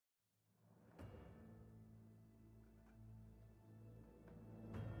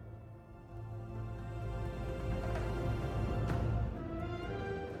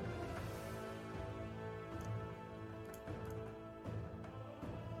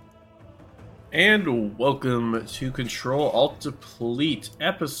And welcome to Control Alt Deplete,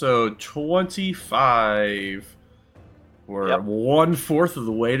 episode 25. We're Yep. 1/4 of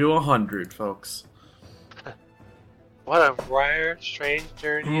the way to 100, folks. What a rare, strange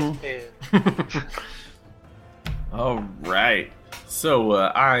journey it's been. Alright. So,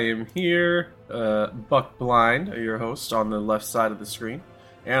 I am here, Buckblind, your host, on the left side of the screen.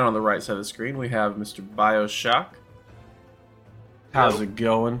 And on the right side of the screen, we have Mr. Bioshock. How's Hello. it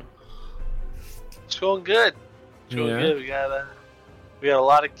going? It's going good. It's going Yeah. good. We got a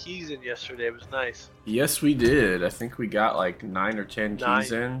lot of keys in yesterday. It was nice. Yes, we did. I think we got like 9 or 10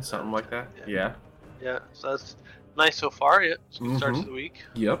 keys 9, in, something like that. yeah. Yeah. Yeah, so that's nice so far. Yeah, it's a good start to the week.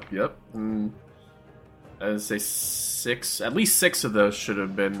 Yep. I'd say at least six of those should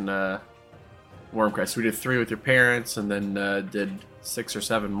have been Wormcrest. We did 3 with your parents, and then did 6 or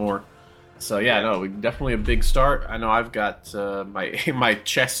 7 more. So yeah, no, definitely a big start. I know I've got my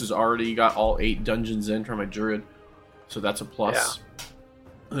chest has already got all 8 dungeons in for my druid, so that's a plus.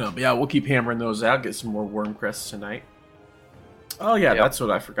 But yeah, we'll keep hammering those out. Get some more Wormcrests tonight. Oh yeah, Yep. that's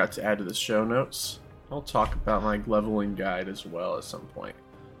what I forgot to add to the show notes. I'll talk about my leveling guide as well at some point.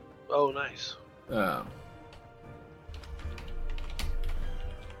 Oh, nice. Yeah,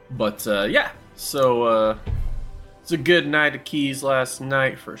 so it's a good night of keys last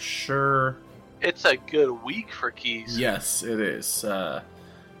night for sure. It's a good week for keys. Yes, it is.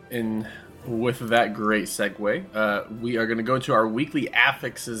 And with that great segue, we are going to go into our weekly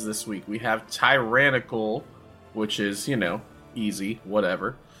affixes this week. We have Tyrannical, which is, easy,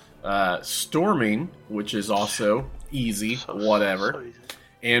 whatever. Storming, which is also easy, whatever. So easy.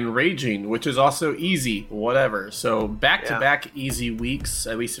 And Raging, which is also easy, whatever. So back-to-back easy weeks,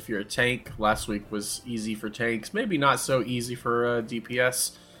 at least if you're a tank. Last week was easy for tanks. Maybe not so easy for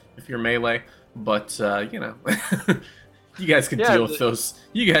DPS if you're melee. But, you guys can deal with those.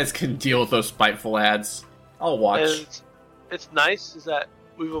 You guys can deal with those spiteful ads. I'll watch. And it's nice is that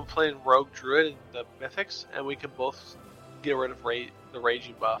we've been playing Rogue Druid in the Mythics, and we can both get rid of the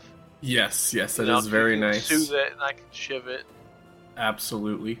Raging buff. Yes, that is very nice. Soothe it, and I can shiv it.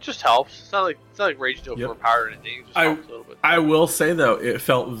 Absolutely. It just helps. It's not like Raging overpowered or anything. It just helps a little bit. I will say though, it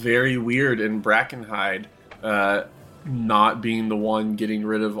felt very weird in Brackenhide, not being the one getting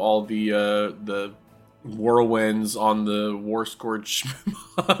rid of all the whirlwinds on the War Scourge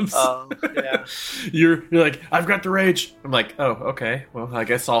mobs. Yeah. You're like, I've got the rage. I'm like, oh, okay. Well, I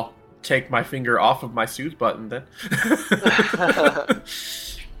guess I'll take my finger off of my soothe button then.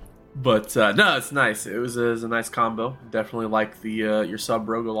 But no, it's nice. It was a nice combo. Definitely like the your sub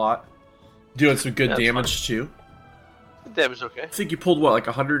rogue a lot. Doing some good damage too. The damage okay. I think you pulled what, like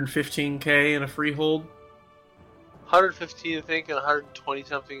 115k in a freehold? 115, I think, and 120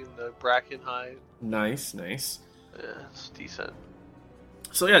 something in the Brackenhide. Nice. Yeah, it's decent.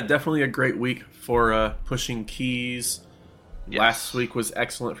 So yeah, definitely a great week for pushing keys. Yes. Last week was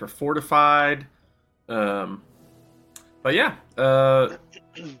excellent for Fortified. But yeah,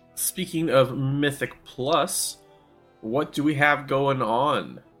 speaking of Mythic Plus, what do we have going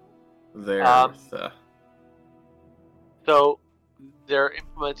on there? So they're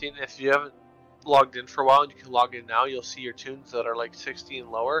implementing, if you haven't logged in for a while and you can log in now, you'll see your tunes that are like 60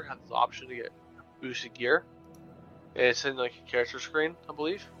 and lower have the option to get boosted gear. It's in like your character screen, I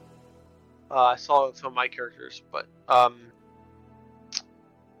believe. I saw it with some of my characters, but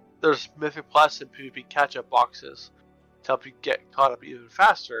there's Mythic Plus and PvP catch-up boxes to help you get caught up even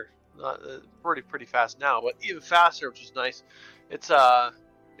faster. Pretty fast now, but even faster, which is nice. It's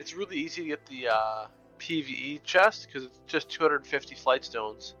really easy to get the PvE chest because it's just 250 flight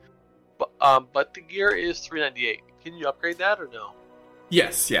stones. But the gear is 398. Can you upgrade that or no?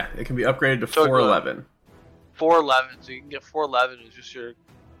 Yes, yeah, it can be upgraded to 411. 411, so you can get 411 with just your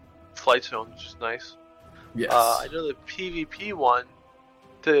flight stones, which is nice. Yes. I know the PvP one.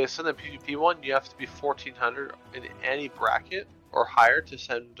 To send a PvP one, you have to be 1400 in any bracket or higher to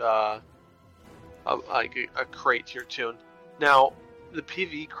send a crate to your tune. Now, the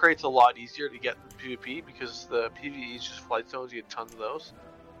PvE crate's a lot easier to get than PvP because the PvE is just flight stones. You get tons of those,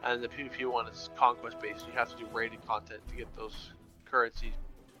 and the PvP one is conquest based. You have to do rated content to get those currency.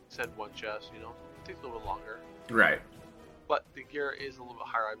 Send one chest. It takes a little bit longer. Right. But the gear is a little bit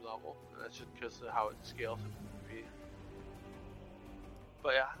higher level, and that's just because of how it scales in PvP.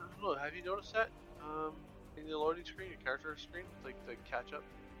 But yeah, I don't know. Have you noticed that in the loading screen, your character screen, like the catch up?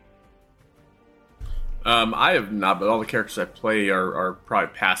 I have not, but all the characters I play are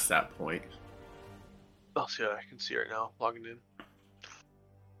probably past that point. I'll see. I can see right now, logging in.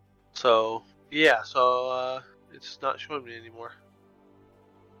 So yeah, it's not showing me anymore.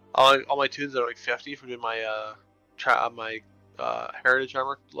 All my tunes are like 50 for doing my heritage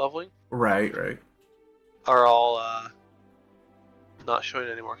armor leveling Right. are all not showing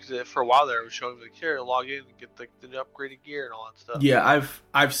anymore. Because for a while there, it was showing like here, log in and get the new upgraded gear and all that stuff. Yeah,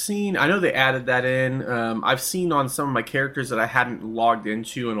 I've seen. I know they added that in. I've seen on some of my characters that I hadn't logged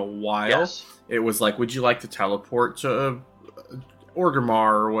into in a while. Yes. It was like, would you like to teleport to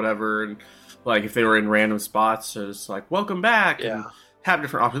Orgrimmar or whatever? And like if they were in random spots, so it's like welcome back. Yeah. And have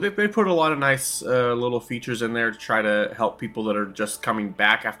different options. They put a lot of nice little features in there to try to help people that are just coming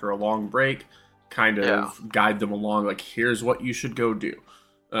back after a long break. Kind of guide them along, like here's what you should go do.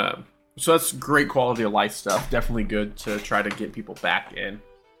 So that's great quality of life stuff. Definitely good to try to get people back in.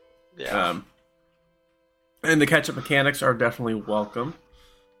 Yeah. And the catch-up mechanics are definitely welcome.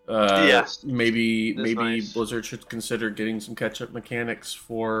 Yes. Maybe nice. Blizzard should consider getting some catch-up mechanics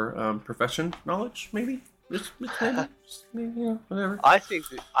for profession knowledge. Maybe. Just maybe, whatever. I think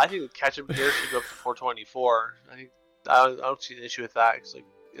the catch-up gear should go up to 424. I don't see an issue with that.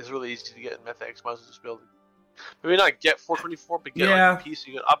 It's really easy to get in Mythics. Might as well just build it. Maybe not get 424, but get like a piece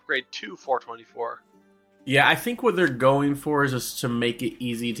so you can upgrade to 424. Yeah, I think what they're going for is just to make it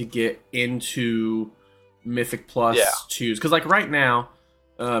easy to get into Mythic Plus 2s. Because like right now,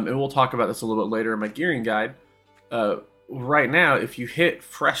 and we'll talk about this a little bit later in my gearing guide, right now, if you hit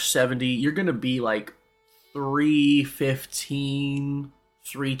Fresh 70, you're going to be like 315,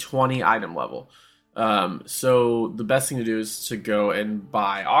 320 item level. So the best thing to do is to go and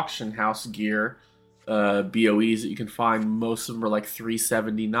buy auction house gear, BOEs that you can find. Most of them are like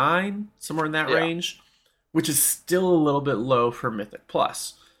 379, somewhere in that range, which is still a little bit low for Mythic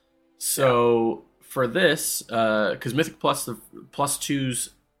Plus. So for this, because Mythic Plus, the plus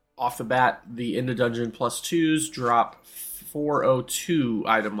 2s off the bat, the End of Dungeon plus 2s drop 402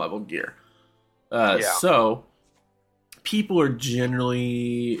 item level gear. So people are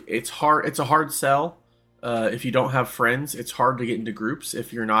generally, it's a hard sell. If you don't have friends, it's hard to get into groups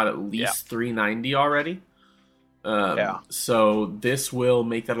if you're not at least 390 already. So this will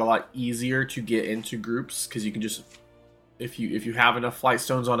make that a lot easier to get into groups, because you can just, if you have enough flight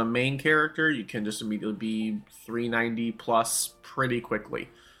stones on a main character, you can just immediately be 390 plus pretty quickly.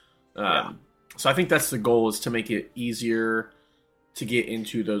 So I think that's the goal, is to make it easier to get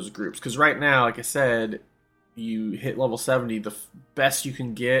into those groups, because right now, like I said, you hit level 70, the best you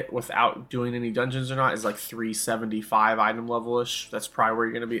can get without doing any dungeons or not is like 375 item level-ish. That's probably where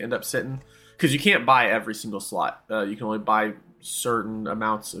you're going to end up sitting, because you can't buy every single slot. You can only buy certain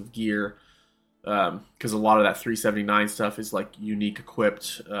amounts of gear, because a lot of that 379 stuff is like unique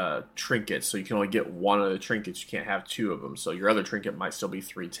equipped trinkets, so you can only get one of the trinkets. You can't have two of them, so your other trinket might still be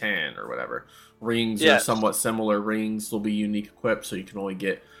 310 or whatever. Rings are somewhat similar. Rings will be unique equipped, so you can only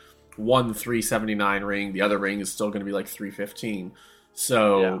get one 379 ring. The other ring is still going to be like 315.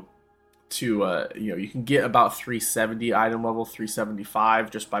 So you can get about 370 item level,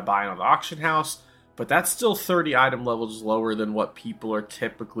 375 just by buying on the auction house, but that's still 30 item levels lower than what people are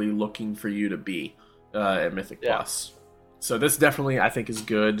typically looking for you to be at Mythic Plus. So this definitely, I think, is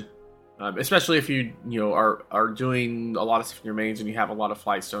good, especially if you are doing a lot of stuff in your mains and you have a lot of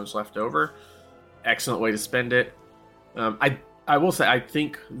flight stones left over. Excellent way to spend it. I will say, I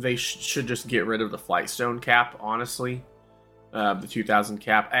think they should just get rid of the flight stone cap, honestly. The 2,000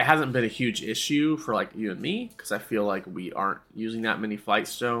 cap. It hasn't been a huge issue for like you and me, because I feel like we aren't using that many flight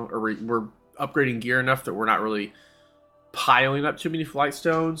stone, or we're upgrading gear enough that we're not really piling up too many flight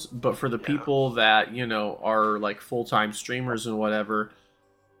stones. But for the people that, are like full-time streamers and whatever,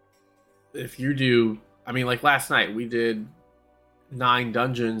 if you do, I mean, like last night we did 9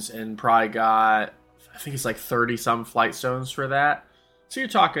 dungeons and probably got, I think it's like 30 some flight stones for that. So you're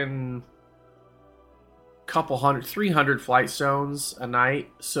talking couple hundred, 300 flight stones a night.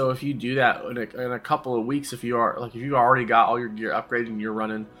 So if you do that in a couple of weeks, if you already got all your gear upgraded and you're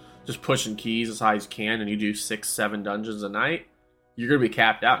running, just pushing keys as high as you can, and you do 6-7 dungeons a night, you're going to be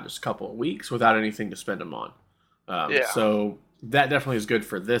capped out in just a couple of weeks without anything to spend them on. So that definitely is good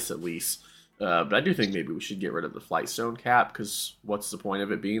for this, at least. But I do think maybe we should get rid of the flight stone cap, because what's the point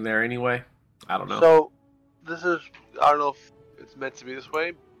of it being there anyway? I don't know. So this is, I don't know if it's meant to be this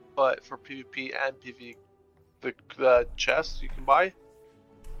way, but for PvP and PvE, the chests you can buy,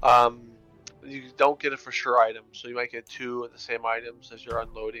 you don't get it for sure items. So you might get 2 of the same items as you're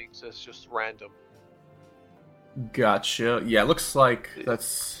unloading. So it's just random. Gotcha. Yeah, it looks like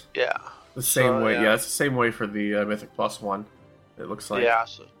that's the same way. Yeah, it's the same way for the Mythic Plus one. It looks like. Yeah.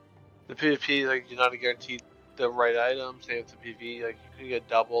 So the PvP, like, you're not guaranteed the right items. Same with the PvE, like you can get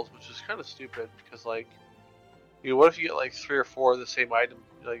doubles, which is kind of stupid, because like, what if you get like 3 or 4 of the same item?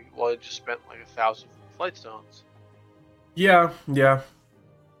 Like, well, you just spent like 1,000 flight stones. Yeah.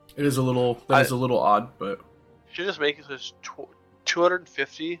 It is a little. That is a little odd, but you should just make it so it's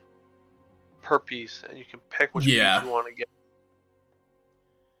 250 per piece, and you can pick which piece you want to get.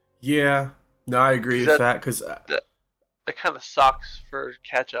 Yeah, no, I agree with that because that kind of sucks for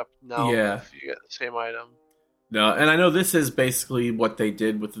catch up now if you get the same item. No, and I know this is basically what they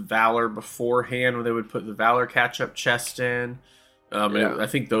did with Valor beforehand, where they would put the Valor catch-up chest in. I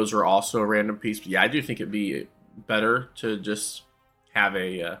think those are also a random piece. But yeah, I do think it'd be better to just have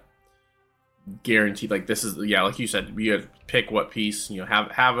a guaranteed, like this is, like you said, you have to pick what piece,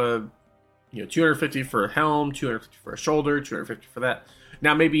 have a, 250 for a helm, 250 for a shoulder, 250 for that.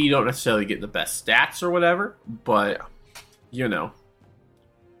 Now, maybe you don't necessarily get the best stats or whatever, but,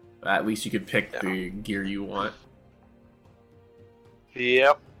 at least you could pick the gear you want.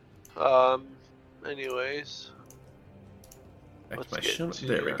 Yep. Anyways.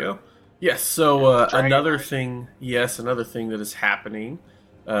 There we go. Yes, so another thing that is happening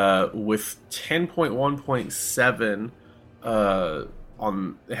with 10.1.7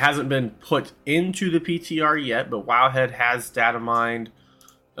 it hasn't been put into the PTR yet, but Wowhead has data mined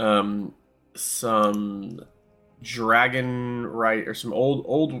some dragon or some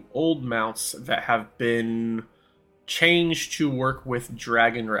old mounts that have been changed to work with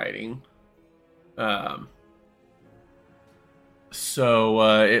dragon riding. So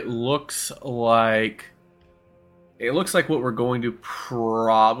it looks like what we're going to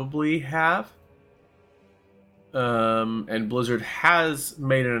probably have. And Blizzard has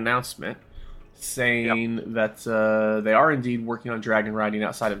made an announcement saying that they are indeed working on dragon riding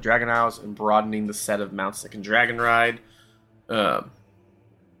outside of Dragon Isles and broadening the set of mounts that can dragon ride. The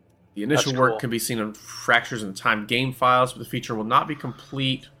initial work can be seen in Fractures in Time game files, but the feature will not be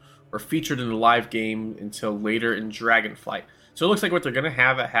complete or featured in the live game until later in Dragonflight. So it looks like what they're going to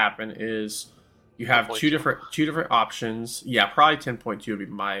have happen is you have two different options. Yeah, probably 10.2 would be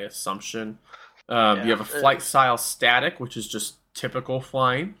my assumption. You have a flight style static, which is just typical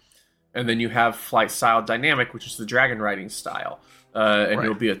flying. And then you have flight style dynamic, which is the dragon riding style.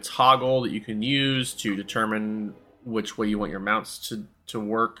 It'll be a toggle that you can use to determine which way you want your mounts to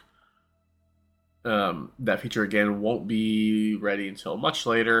work. That feature, again, won't be ready until much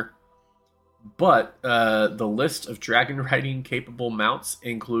later. But the list of dragon riding capable mounts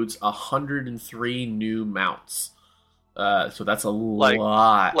includes 103 new mounts. So that's a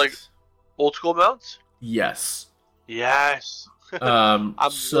lot. Like old school mounts? Yes. Yes. I'm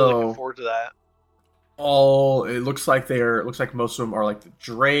really looking forward to that. It looks like most of them are like the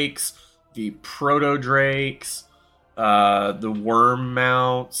drakes, the proto drakes, the worm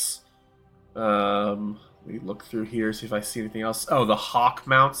mounts. Let me look through here, see if I see anything else. Oh, the hawk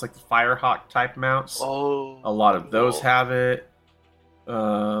mounts, like the firehawk type mounts. Oh, a lot of those have it.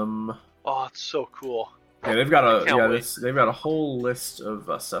 Oh, it's so cool. Yeah, they've got a whole list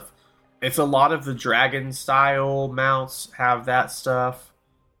of stuff. It's a lot of the dragon style mounts have that stuff.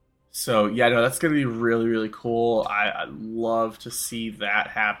 So yeah, no, that's gonna be really, really cool. I'd love to see that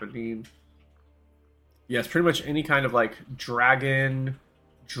happening. Yeah, it's pretty much any kind of like dragon,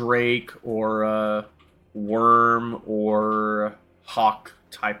 drake, or worm or hawk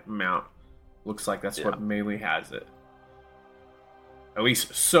type mount. Looks like that's what mainly has it. At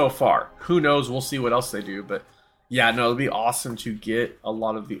least so far. Who knows? We'll see what else they do. But yeah, no, it'll be awesome to get a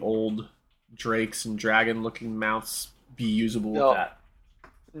lot of the old drakes and dragon-looking mounts be usable with that.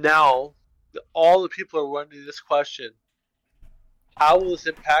 Now, all the people are wondering this question. How will this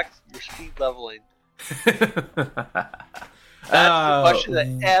impact your speed leveling? That's the question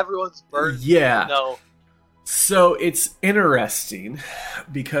that everyone's burdened to know. So it's interesting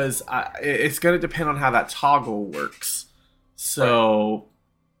because it's going to depend on how that toggle works. So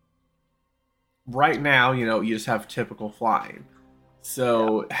right now, you just have typical flying.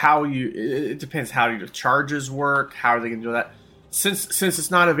 So it depends how your charges work. How are they going to do that? Since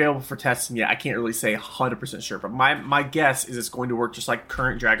it's not available for testing yet, I can't really say 100% sure. But my guess is it's going to work just like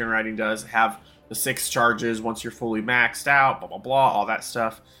current dragon riding does. Have the 6 charges once you're fully maxed out. Blah blah blah. All that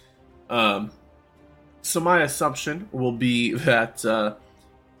stuff. So my assumption will be that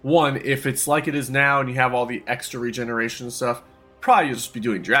one, if it's like it is now and you have all the extra regeneration stuff, probably you'll just be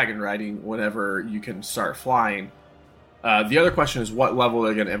doing dragon riding whenever you can start flying. The other question is what level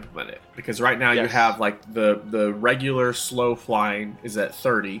they're going to implement it. Because right now you have like the regular slow flying is at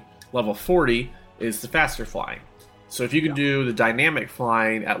 30. Level 40 is the faster flying. So if you can do the dynamic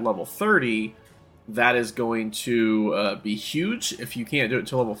flying at level 30, that is going to be huge. If you can't do it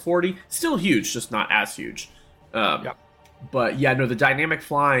to level 40, still huge, just not as huge. But yeah, no, the dynamic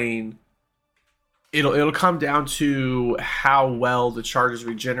flying, it'll come down to how well the charges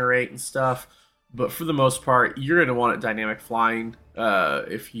regenerate and stuff. But for the most part, you're going to want it dynamic flying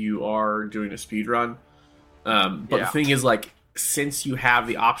if you are doing a speed run. But the thing is, like, since you have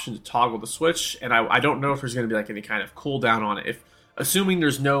the option to toggle the switch, and I don't know if there's going to be like any kind of cooldown on it. If assuming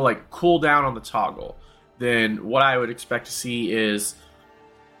there's no like cooldown on the toggle, then what I would expect to see is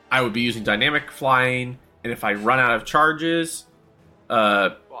I would be using dynamic flying, and if I run out of charges,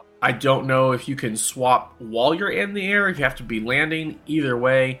 I don't know if you can swap while you're in the air. If you have to be landing, either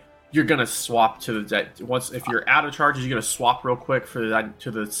way, you're gonna swap to the if you're out of charges, you're gonna swap real quick for that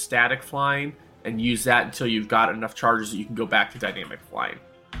to the static flying and use that until you've got enough charges that you can go back to dynamic flying.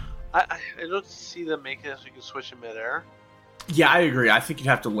 I don't see them making it so you can switch in midair. Yeah, I agree. I think you'd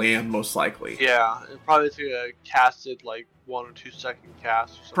have to land most likely. Yeah, and probably to a casted like 1 or 2 second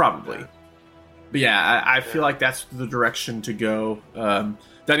cast. Or something probably. Like but yeah, I feel like that's the direction to go.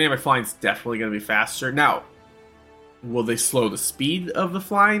 Dynamic flying is definitely going to be faster. Now, will they slow the speed of the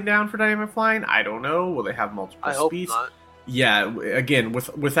flying down for dynamic flying? I don't know. Will they have multiple speeds? Hope not. Yeah, again,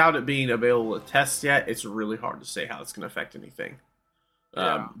 without it being available to test yet, it's really hard to say how it's going to affect anything.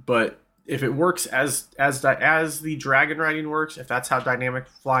 Yeah. But if it works as the dragon riding works, if that's how dynamic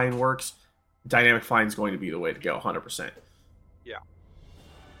flying works, dynamic flying is going to be the way to go, 100%. Yeah.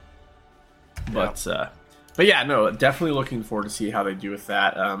 But yeah, no, definitely looking forward to see how they do with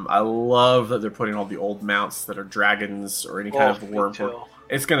that. I love that they're putting all the old mounts that are dragons or any kind of worm.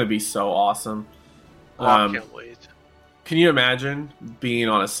 It's going to be so awesome. I can't wait. Can you imagine being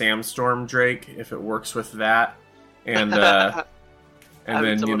on a Sandstorm Drake if it works with that? And and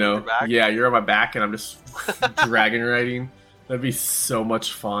then, you're on my back and I'm just dragon riding. That'd be so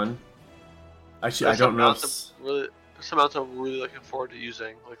much fun. Actually, I don't know. Some mounts I'm really looking forward to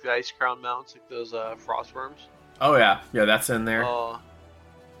using, like the Ice Crown mounts, like those frost worms. Oh yeah, that's in there.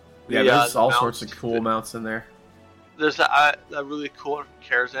 There's all sorts of cool mounts in there. There's that really cool one from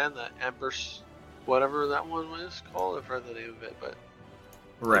Karazhan, the Ember, whatever that one was called. I've heard the name of it, but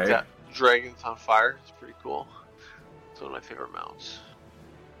right, like that dragon's on fire. It's pretty cool. It's one of my favorite mounts.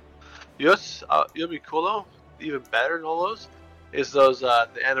 You'll be cool though. Even better than all those is those the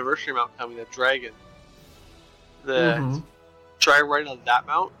anniversary mount coming, the dragon. The try riding on that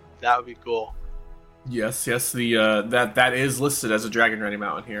mount, that would be cool. Yes, the that is listed as a dragon riding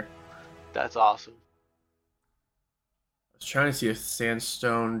mount in here. That's awesome. I was trying to see if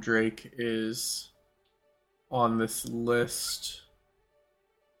Sandstone Drake is on this list.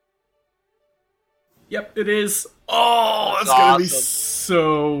 Yep, it is. Oh, that's gonna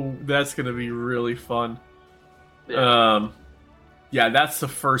awesome. That's gonna be really fun. Yeah. That's the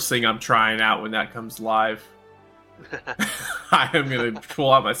first thing I'm trying out when that comes live. I am going to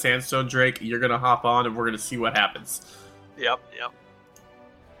pull out my Sandstone Drake. You're going to hop on, and we're going to see what happens. Yep.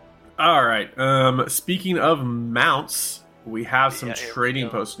 All right. Speaking of mounts, we have some trading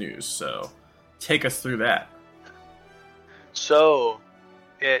post news. So, take us through that. So,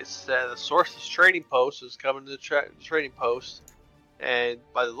 it's the Source's trading post is coming to the trading post, and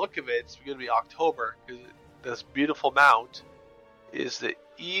by the look of it, it's going to be October, because this beautiful mount is the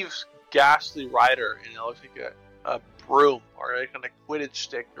Eve's Ghastly Rider, and it looks like a broom or like on a Quidditch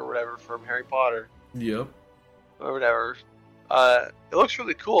stick or whatever from Harry Potter. Yep. Or whatever. It looks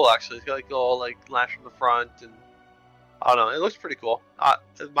really cool actually. It's got like all like lash on the front, and I don't know. It looks pretty cool.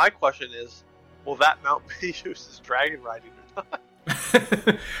 My question is, will that mount be used as dragon riding or not?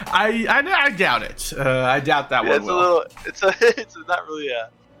 I doubt it. I doubt that one will. It's not really a.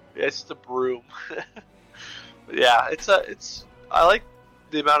 Yeah, it's just a broom. Yeah, I like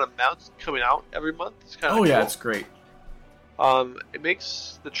the amount of mounts coming out every month. It's kind of cool. It's great. It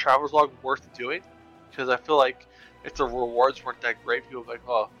makes the Traveler's Log worth doing, because I feel like if the rewards weren't that great, people would be like,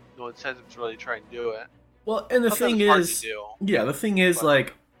 oh, no incentive to really try and do it. Well, and the thing is,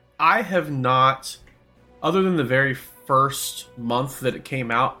 like, I have not, other than the very first month that it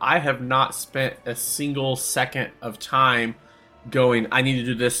came out, I have not spent a single second of time going, I need to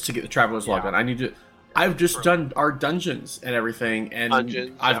do this to get the Traveler's Log done. I've just done our dungeons and everything, and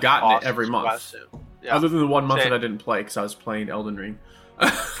I've gotten it every month. Yeah. Other than the 1 month that I didn't play because I was playing Elden Ring.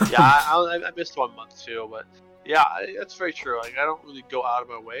 I missed 1 month too, but yeah, that's very true. Like, I don't really go out of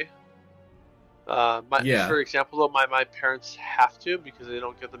my way. For example, though, my parents have to because they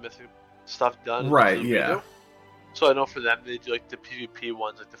don't get the mythic stuff done. Right. Yeah. So I know for them they do like the PvP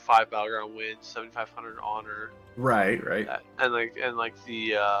ones, like the 5 battleground wins, 7,500 honor. Right. And like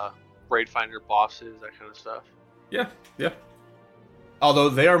the Raid Finder bosses, that kind of stuff. Yeah. Although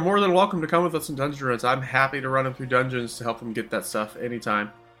they are more than welcome to come with us in dungeon runs. I'm happy to run them through dungeons to help them get that stuff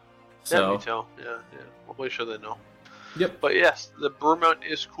anytime. So. Yeah, me too. Yeah. I'll make sure they know. Yep. But yes, the broom mount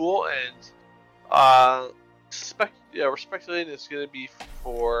is cool, and we're speculating it's going to be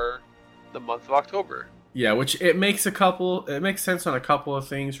for the month of October. Yeah, which it makes sense on a couple of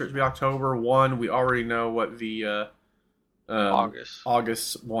things for it to be October. One, we already know what the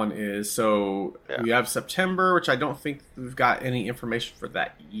August one is. So we have September, which I don't think we've got any information for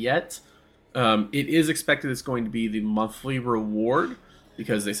that yet. It is expected it's going to be the monthly reward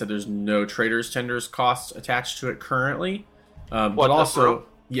because they said there's no traders tenders costs attached to it currently. But also,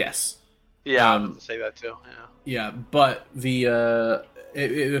 yes. Yeah, I was going to say that too. Yeah, but the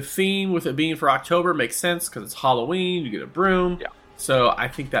theme with it being for October makes sense because it's Halloween. You get a broom. Yeah. So I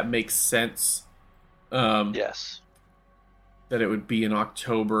think that makes sense. Yes. That it would be in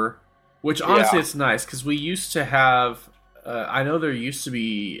October, which honestly it's nice because we used to have. I know there used to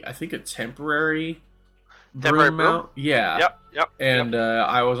be, I think, a temporary broom mount. Yeah. Yep. And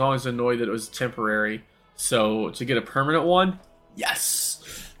I was always annoyed that it was temporary. So to get a permanent one,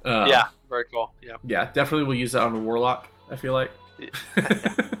 yes. Yeah, very cool. Yeah. Yeah, definitely we'll use that on the Warlock, I feel like.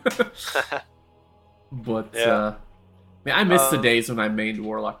 But man, I miss the days when I mained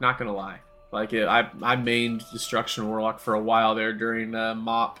Warlock, not gonna lie. Like I mained Destruction Warlock for a while there during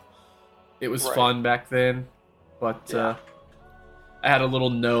MOP. It was fun back then. But I had a little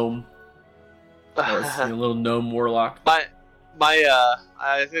gnome. A little gnome Warlock. I think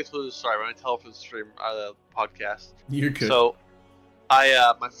I told you the story when I tell it for the stream the podcast. You're good. So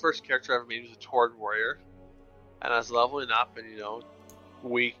my first character I ever made was a Tauren Warrior. And I was leveling up, and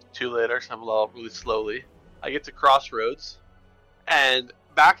week 2 later, so I'm leveling really slowly. I get to Crossroads, and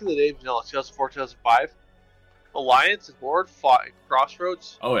back in the day, 2004, 2005, Alliance and Horde fought at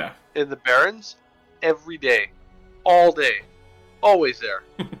Crossroads. Oh yeah. In the Barrens, every day, all day, always there.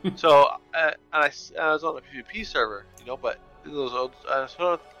 So and I was on a PvP server, but in those old, I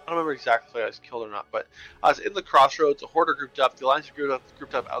don't remember exactly if I was killed or not, but I was in the Crossroads. The Horde are grouped up, the Alliance are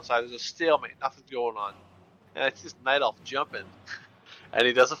grouped up outside. There's a stalemate, nothing's going on. And I see this Night Elf jumping, and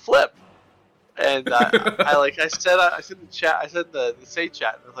he does a flip. And I said in the chat, I said the say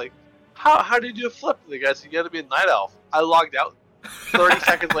chat, and I was like, how do you do a flip? And the guy said, you got to be a Night Elf. I logged out. 30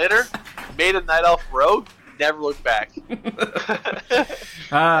 seconds later, made a Night Elf rogue, never looked back.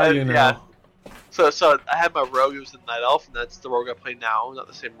 Yeah. So I had my rogue, who was a Night Elf, and that's the rogue I play now. Not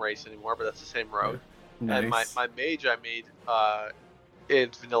the same race anymore, but that's the same rogue. Nice. And my mage I made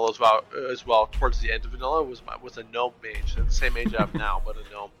in vanilla as well. Towards the end of vanilla was a gnome mage. It's the same mage I have now, but a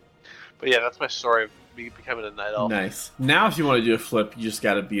gnome. But yeah, that's my story of me becoming a Night Elf. Nice. Now, if you want to do a flip, you just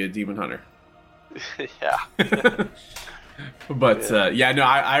got to be a Demon Hunter. Yeah. But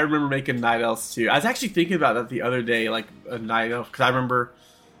I remember making Night Elves too. I was actually thinking about that the other day, like a Night Elf, because I remember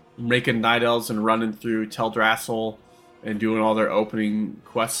making Night Elves and running through Teldrassil and doing all their opening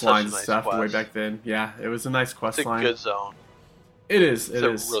quest line stuff way back then. Yeah, it was a nice quest line. It's a good zone. It is. It's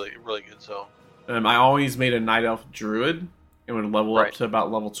a really, really good zone. I always made a Night Elf Druid and would level up to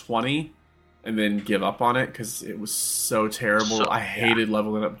about level 20 and then give up on it because it was so terrible. I hated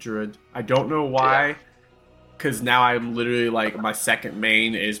leveling up Druid. I don't know why, because now I'm literally like my second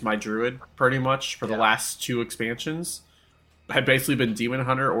main is my Druid pretty much for the last 2 expansions. I've basically been Demon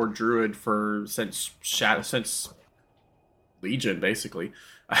Hunter or Druid since Legion, basically.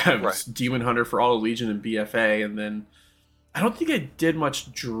 I was Demon Hunter for all of Legion and BFA, and then I don't think I did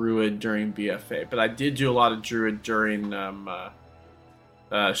much Druid during BFA, but I did do a lot of Druid during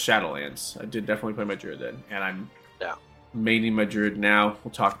Shadowlands. I did definitely play my Druid then, and I'm maining my Druid now.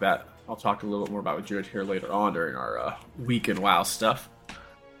 I'll talk a little bit more about my Druid here later on during our Week in WoW stuff.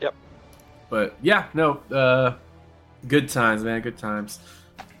 Yep. But good times, man. Good times.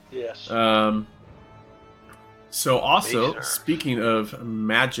 Yes. So also, speaking of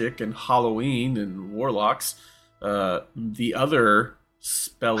magic and Halloween and warlocks, the other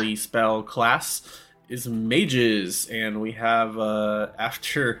spell class is mages, and we have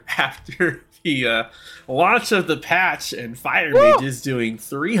after the launch of the patch and fire mages doing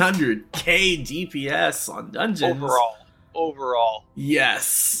 300k DPS on dungeons overall.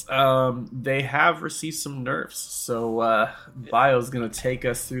 Yes, they have received some nerfs, so Bio's gonna take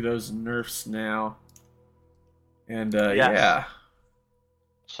us through those nerfs now. And so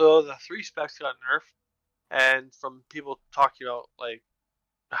the 3 specs got nerfed, and from people talking about like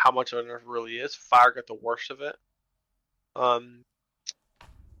how much of a nerf it really is, Fire got the worst of it.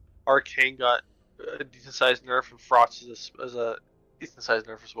 Arcane got a decent sized nerf, and Frost is a decent sized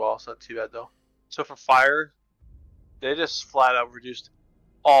nerf as well. It's not too bad though. So for Fire, they just flat out reduced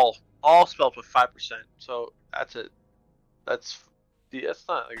all spells with 5%. So that's it. That's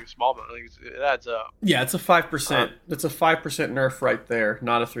not like a small amount. It adds up. Yeah, it's a 5%. It's a 5% nerf right there,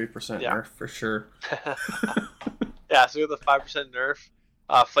 not a 3% nerf for sure. Yeah, so we have the 5% nerf.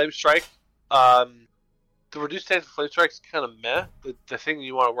 Flame Strike. The reduced chance of Flame Strike is kind of meh. The thing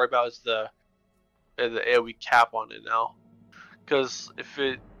you want to worry about is the AoE cap on it now. Because if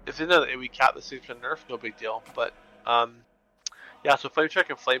they know the AoE cap, the 6% nerf, no big deal. But Yeah, so Flame Strike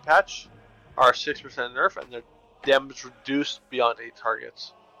and Flame Patch are 6% nerf, and their damage reduced beyond 8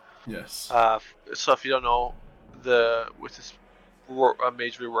 targets. Yes. So if you don't know, with this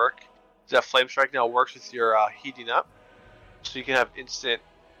mage rework, that Flame Strike now works with your heating up, so you can have instant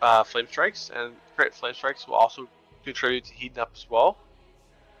Flame Strikes, and crit Flame Strikes will also contribute to heating up as well.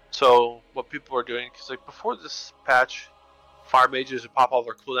 So what people are doing, because like before this patch, fire mages would pop all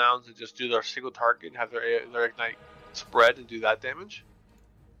their cooldowns and just do their single target and have their ignite spread and do that damage.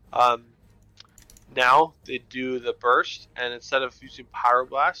 Now they do the burst, and instead of using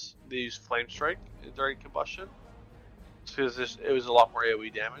Pyroblast, they use Flame Strike during combustion, because it was a lot more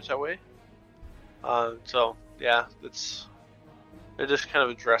AoE damage that way. So yeah, they're just kind of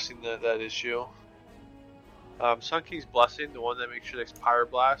addressing that issue. Sun King's Blessing, the one that makes sure it's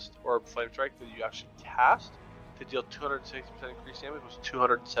Pyroblast or Flame Strike that you actually cast to deal 260% increased damage, was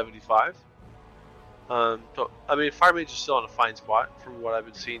 275. So I mean, Fire Mage is still in a fine spot from what I've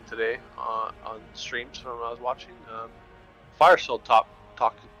been seeing today on streams from when I was watching. Fire's still top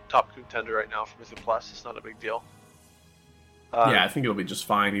contender right now for Mythic Plus. It's not a big deal. Yeah, I think it'll be just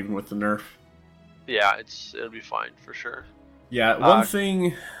fine even with the nerf. Yeah, it'll be fine for sure. Yeah, one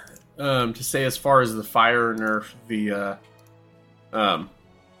thing to say as far as the fire nerf,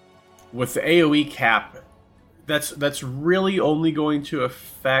 with the AoE cap, that's really only going to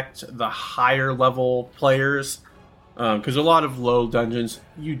affect the higher level players, because a lot of low dungeons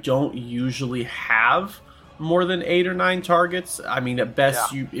you don't usually have more than 8 or 9 targets. I mean, at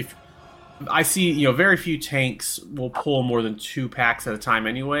best, if I see, very few tanks will pull more than 2 packs at a time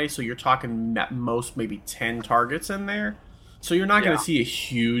anyway. So you're talking at most maybe 10 targets in there. So you're not going to see a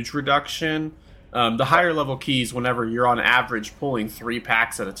huge reduction. The higher level keys, whenever you're on average pulling 3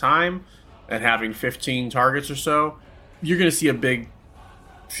 packs at a time and having 15 targets or so, you're going to see a big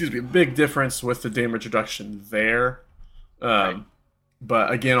difference with the damage reduction there. Right.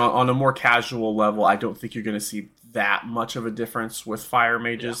 But again, on a more casual level, I don't think you're going to see that much of a difference with fire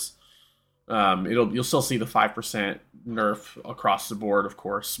mages. Yeah. You'll still see the 5% nerf across the board, of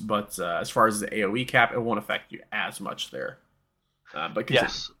course, but as far as the AoE cap, it won't affect you as much there. But continue.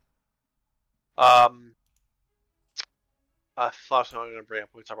 Yes. I thought I was going to bring up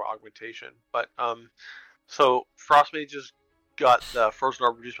when we talk about augmentation, but so Frost Mages got the Frozen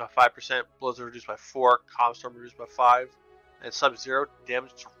Orb reduced by 5%, Blizzard reduced by 4%, Calm Storm reduced by 5%, and Sub-Zero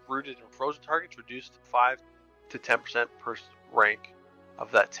damage to rooted and frozen targets reduced 5 to 10% per rank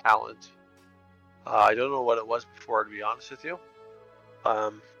of that talent. I don't know what it was before, to be honest with you.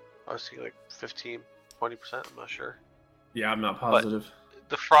 I was thinking like 15, 20%. I'm not sure. Yeah, I'm not positive. But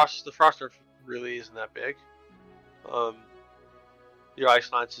the frost nerf really isn't that big. Your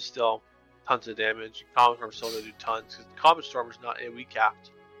Ice Lance is still tons of damage. Comet Storm is still going to do tons, because Comet Storm is not AoE capped.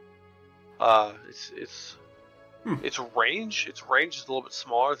 Its range is a little bit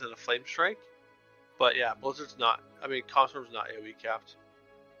smaller than a Flame Strike, but yeah, Blizzard's not. I mean, Comet Storm's not AoE capped.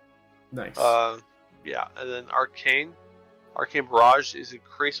 Nice. Yeah, and then Arcane Barrage is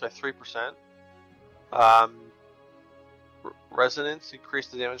increased by 3%. Resonance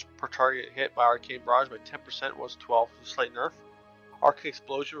increased the damage per target hit by Arcane Barrage by 10%, was 12, so slight nerf. Arcane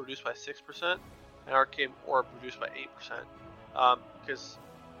Explosion reduced by 6%, and Arcane Orb reduced by 8%. Because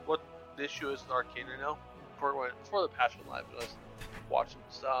what the issue is with Arcane right now, before the patch went live, I was watching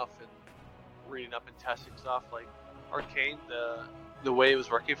stuff and reading up and testing stuff. Like Arcane, the way it was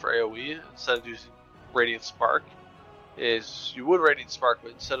working for AoE, instead of using Radiant Spark, is you would Radiant Spark,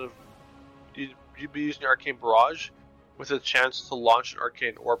 but instead of you'd be using Arcane Barrage with a chance to launch an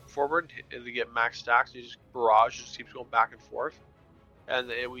Arcane Orb forward and to get max stacks. You just Barrage just keeps going back and forth, and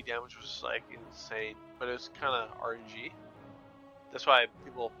the AoE damage was like insane, but it was kind of RNG. That's why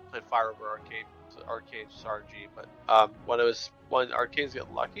people played Fire over Arcane. So Arcane's just RNG, but when Arcanes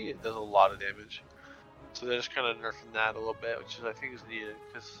get lucky, it does a lot of damage. So they're just kind of nerfing that a little bit, which I think is needed,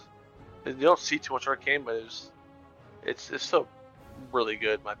 because you don't see too much Arcane, but it's still really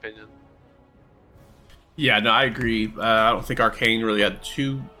good in my opinion. Yeah, no, I agree. I don't think Arcane really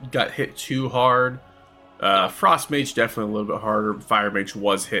got hit too hard. Frost Mage definitely a little bit harder. Fire Mage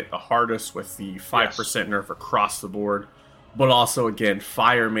was hit the hardest with the 5% nerf across the board. But also, again,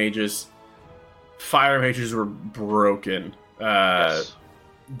 Fire Mages were broken.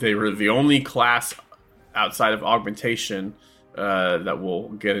 They were the only class outside of Augmentation that we'll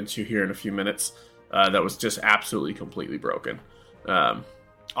get into here in a few minutes that was just absolutely, completely broken.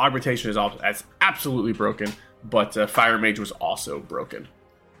 Augmentation is absolutely broken, but Fire Mage was also broken.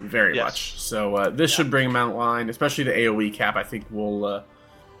 Very much. So this should bring them out of line, especially the AoE cap. I think we won't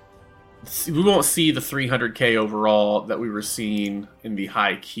see the 300k overall that we were seeing in the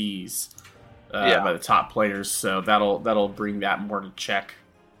high keys. by the top players, so that'll bring that more to check.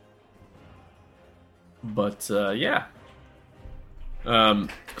 But yeah.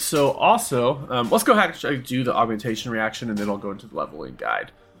 So also, let's go ahead and do the augmentation reaction, and then I'll go into the leveling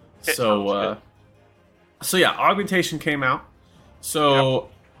guide. So yeah, augmentation came out. So,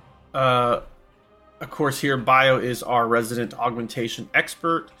 of course, here Bio is our resident augmentation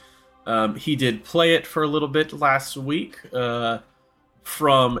expert. He did play it for a little bit last week.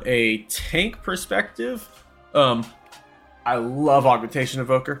 From a tank perspective, I love Augmentation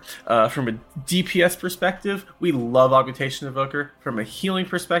Evoker. From a DPS perspective, we love Augmentation Evoker. From a healing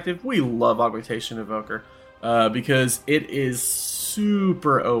perspective, we love Augmentation Evoker because it is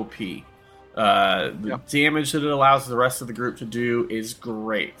super OP. The damage that it allows the rest of the group to do is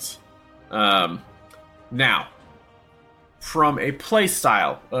great. Now, from a play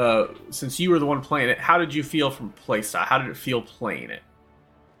style, since you were the one playing it, how did you feel from play style? How did it feel playing it?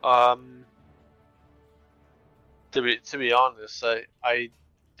 To be honest, I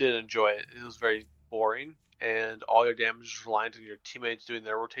did enjoy it. It was very boring, and all your damage is reliant on your teammates doing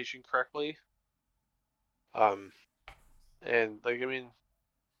their rotation correctly. And like, I mean,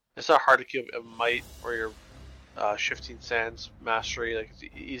 it's not hard to keep a might or your shifting sands mastery. Like,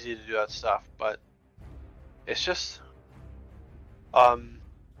 it's easy to do that stuff, but it's just I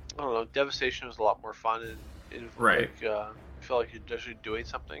don't know. Devastation was a lot more fun, and right. Like, I feel like you're actually doing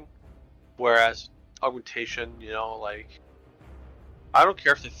something. Whereas augmentation, you know, like, I don't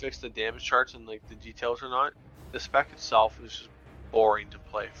care if they fix the damage charts and like the details or not. The spec itself is just boring to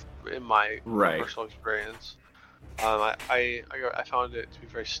play, in my personal experience. I found it to be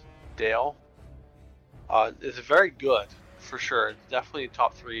very stale. It's very good for sure. It's definitely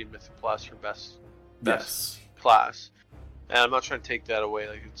top 3 Mythic Plus for best class. And I'm not trying to take that away.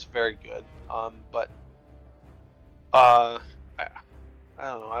 Like, it's very good. But I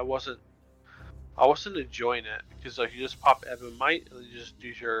don't know. I wasn't enjoying it because like you just pop Ebb and Might and you just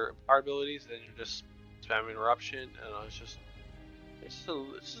use your power abilities and you're just spamming Eruption, and it's just a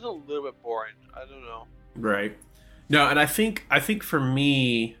little bit boring. I don't know. Right. No, and I think for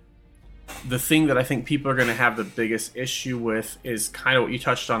me, the thing that I think people are going to have the biggest issue with is kind of what you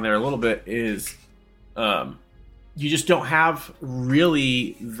touched on there a little bit is, you just don't have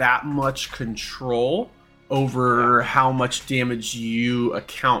really that much control over how much damage you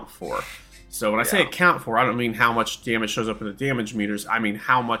account for. So when I say account for, I don't mean how much damage shows up in the damage meters. I mean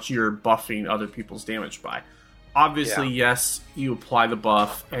how much you're buffing other people's damage by. Obviously, yes, you apply the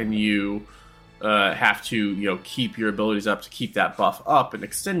buff and you have to, keep your abilities up to keep that buff up and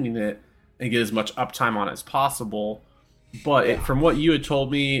extending it and get as much uptime on it as possible. But from what you had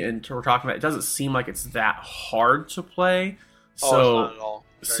told me and we're talking about, it doesn't seem like it's that hard to play. It's not at all.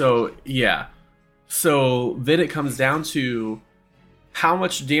 So then it comes down to how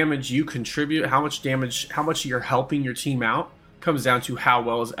much damage you contribute, how much you're helping your team out comes down to how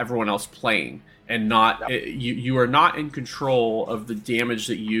well is everyone else playing, and not you are not in control of the damage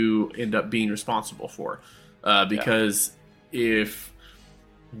that you end up being responsible for, because if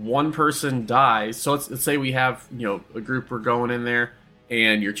one person dies, so let's say we have a group, we're going in there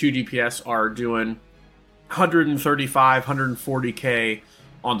and your 2 DPS are doing 135, 140k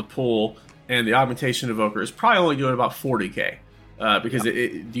on the pool, and the Augmentation Evoker is probably only doing about 40k. Because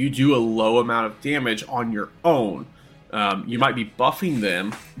you do a low amount of damage on your own. You might be buffing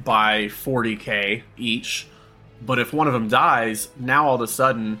them by 40k each, but if one of them dies, now all of a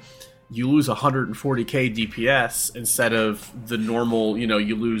sudden you lose 140k DPS instead of the normal,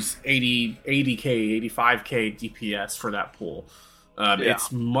 you lose 80k, 85k DPS for that pool.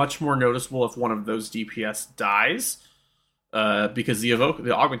 It's much more noticeable if one of those DPS dies, because the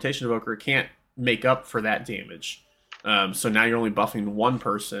Augmentation Evoker can't make up for that damage. So now you're only buffing one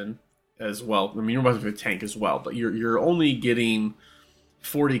person as well. I mean, you're buffing the tank as well, but you're only getting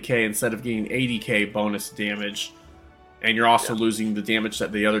 40k instead of getting 80k bonus damage, and you're also losing the damage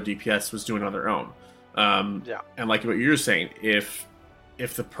that the other DPS was doing on their own. And like what you're saying, if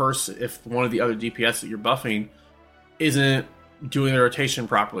one of the other DPS that you're buffing isn't doing their rotation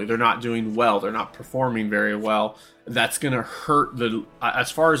properly, they're not doing well, they're not performing very well, that's going to hurt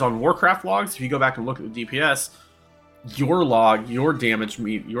as far as on Warcraft logs. If you go back and look at the DPS, your damage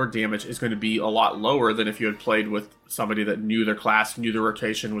is going to be a lot lower than if you had played with somebody that knew their class, knew their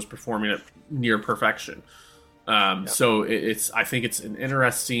rotation, was performing at near perfection. So I think it's an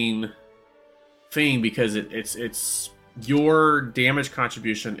interesting thing because it's your damage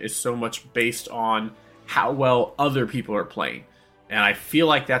contribution is so much based on how well other people are playing, and I feel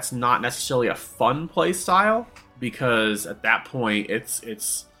like that's not necessarily a fun play style, because at that point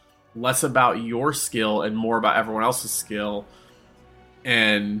it's less about your skill and more about everyone else's skill.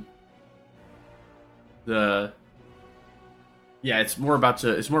 And the it's more about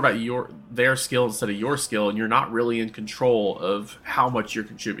their skill instead of your skill, and you're not really in control of how much you're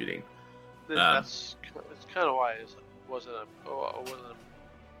contributing. That's kind of why I wasn't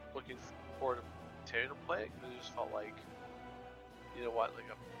looking forward to continuing to play it, because I just felt like, you know what, like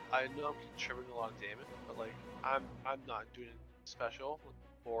I know I'm contributing a lot of damage, but like I'm not doing special,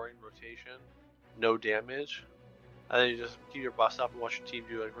 boring rotation, no damage, and then you just keep your bust up and watch your team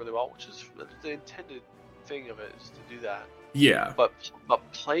do it really well, which is the intended thing of it, is to do that. Yeah. But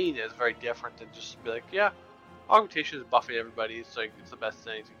playing it is very different than just to be like, yeah, augmentation is buffing everybody. It's like it's the best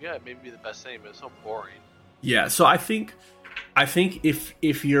thing. It's like, yeah, it may be the best thing, but it's so boring. Yeah. So I think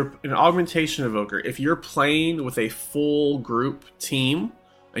if you're an augmentation evoker, if you're playing with a full group team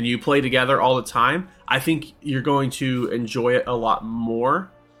and you play together all the time, I think you're going to enjoy it a lot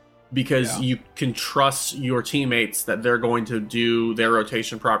more, because you can trust your teammates that they're going to do their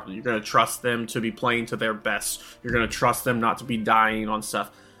rotation properly. You're going to trust them to be playing to their best. You're going to trust them not to be dying on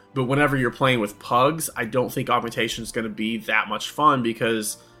stuff. But whenever you're playing with pugs, I don't think augmentation is going to be that much fun,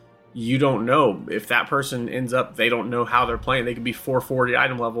 because you don't know if that person ends up, they don't know how they're playing. They could be 440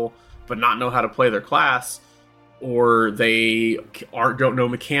 item level, but not know how to play their class, or they don't know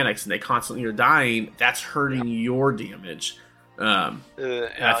mechanics and they constantly are dying. That's hurting your damage. And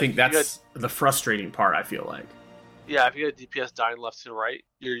I think that's the frustrating part, I feel like. Yeah, if you get DPS dying left and right,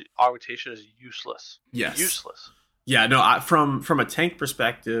 your augmentation is useless. Yes. Useless. Yeah, no, from a tank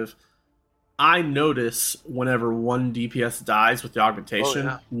perspective, I notice whenever one DPS dies with the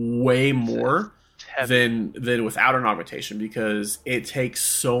augmentation way more than without an augmentation, because it takes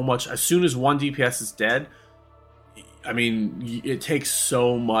so much. As soon as one DPS is dead, I mean, it takes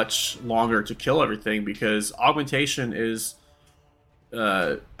so much longer to kill everything, because augmentation is...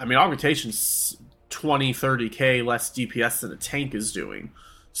 augmentation's 20-30k less DPS than a tank is doing.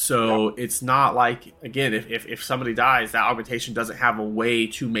 So it's not like, again, if somebody dies, that augmentation doesn't have a way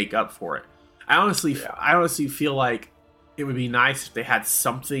to make up for it. I honestly feel like it would be nice if they had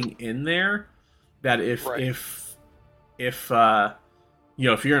something in there that if you're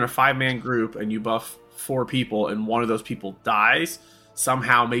in a 5-man group and you buff 4 people and one of those people dies,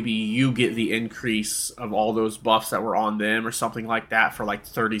 somehow maybe you get the increase of all those buffs that were on them or something like that for like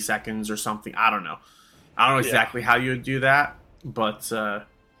 30 seconds or something. I don't know exactly how you would do that, but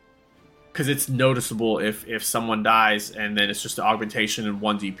because it's noticeable if someone dies and then it's just an augmentation and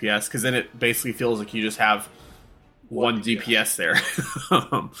 1 DPS, because then it basically feels like you just have 1 DPS there.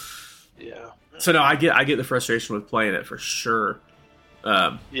 Yeah. So no, I get the frustration with playing it for sure.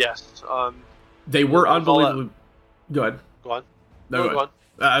 Yes. They were unbelievably... Go ahead. Go on. No, go on.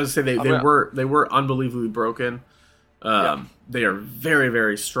 I was going to say they were unbelievably broken. They are very,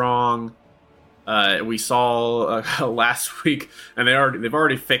 very strong. We saw last week, and they've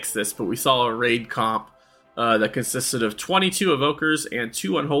already fixed this, but we saw a raid comp that consisted of 22 evokers and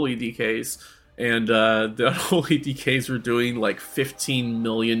 2 unholy DKs, and the unholy DKs were doing like 15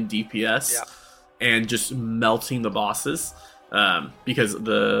 million DPS and just melting the bosses, because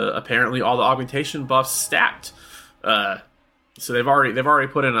apparently all the augmentation buffs stacked. So they've already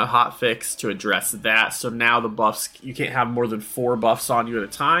put in a hot fix to address that. So now the buffs, you can't have more than 4 buffs on you at a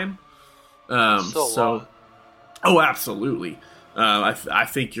time. Oh, absolutely. I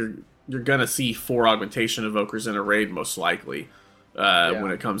think you're gonna see 4 augmentation evokers in a raid most likely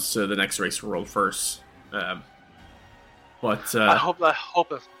when it comes to the next race for World First. But I hope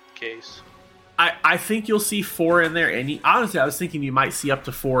that's the case. I think you'll see 4 in there. Honestly, I was thinking you might see up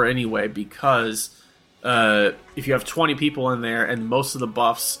to 4 anyway, because if you have 20 people in there and most of the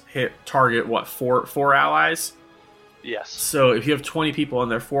buffs target 4 allies. Yes. So if you have 20 people in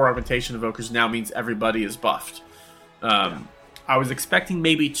there, 4 augmentation evokers now means everybody is buffed. I was expecting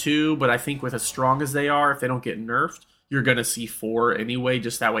maybe 2, but I think with as strong as they are, if they don't get nerfed, you're going to see 4 anyway.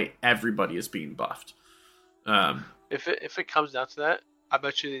 Just that way, everybody is being buffed. If it comes down to that, I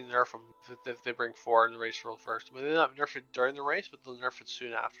bet you they nerf them if they bring 4 in the race World First. But they not nerf it during the race, but they'll nerf it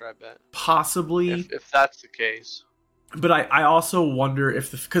soon after, I bet. Possibly. If that's the case. But I also wonder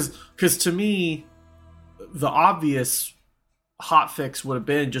if... Because to me, the obvious hotfix would have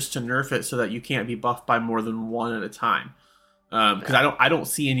been just to nerf it so that you can't be buffed by more than 1 at a time. Because I don't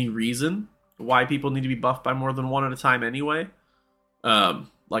see any reason why people need to be buffed by more than 1 at a time anyway. I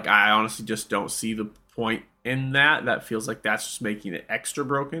honestly just don't see the point in that. That feels like that's just making it extra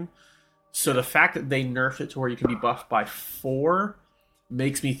broken. So the fact that they nerfed it to where you can be buffed by 4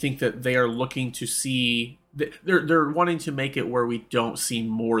 makes me think that they are looking to see... They're wanting to make it where we don't see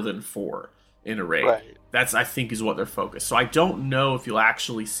more than 4 in a raid. Right. That's, I think, is what they're focused. So I don't know if you'll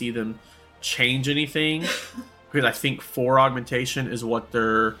actually see them change anything, because I think 4 augmentation is what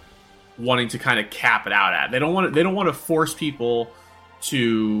they're wanting to kind of cap it out at. They don't want to force people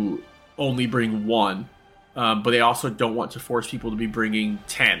to only bring one, but they also don't want to force people to be bringing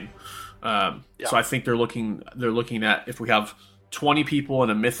 10. So I think they're looking at, if we have 20 people in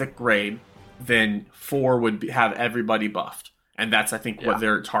a mythic raid, then 4 would have everybody buffed, and that's, I think, what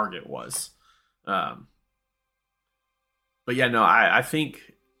their target was. But yeah, no, I think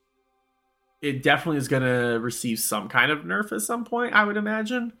it definitely is going to receive some kind of nerf at some point, I would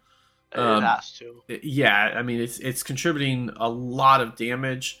imagine. It has to. Yeah, I mean, it's contributing a lot of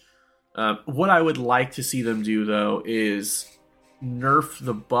damage. What I would like to see them do, though, is nerf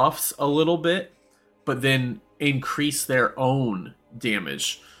the buffs a little bit, but then increase their own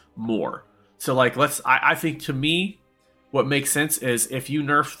damage more. So, like, I think, to me, what makes sense is if you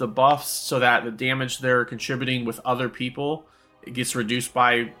nerf the buffs so that the damage they're contributing with other people, it gets reduced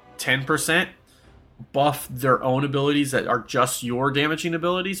by 10%, buff their own abilities that are just your damaging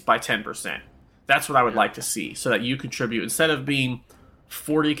abilities by 10%. That's what I would like to see, so that you contribute, instead of being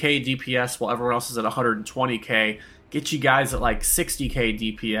 40k DPS while everyone else is at 120k, get you guys at like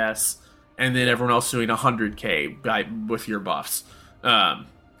 60k DPS, and then everyone else doing 100k with your buffs.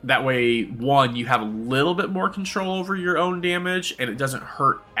 That way, one, you have a little bit more control over your own damage, and it doesn't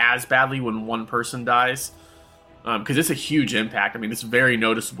hurt as badly when one person dies. Because it's a huge impact. I mean, it's very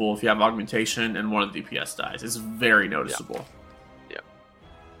noticeable if you have augmentation and one of the DPS dies. It's very noticeable. Yeah.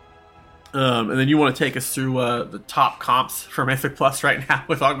 And then you want to take us through the top comps for Mythic Plus right now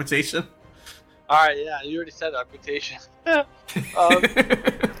with augmentation? Alright, yeah, you already said augmentation. Every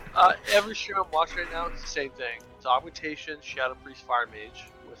stream I'm watching right now, it's the same thing. It's augmentation, Shadow Priest, Fire Mage,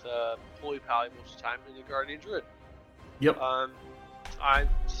 with a Holy Pally most of the time, and a Guardian Druid. Yep. I've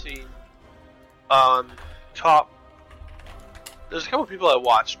seen top. There's a couple people I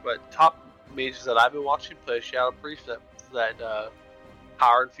watched, but top mages that I've been watching play Shadow Priest that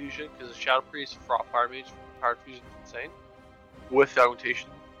power infusion, because the Shadow Priest, Fire Mage, power infusion is insane. With the augmentation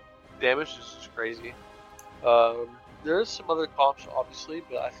damage, is just crazy. There is some other comps, obviously,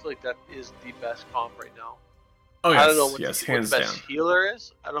 but I feel like that is the best comp right now. Oh yes, I don't know what the hands best down. healer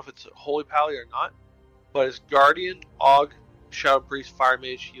is. I don't know if it's Holy Pally or not, but it's Guardian, Aug, Shadow Priest, Fire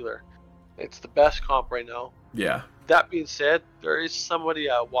Mage, Healer. It's the best comp right now. Yeah. That being said, there is somebody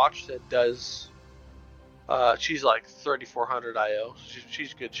I watch that does. She's like 3400 IO.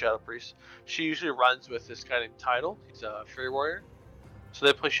 She's good Shadow Priest. She usually runs with this guy named Tidal. He's a Fairy Warrior. So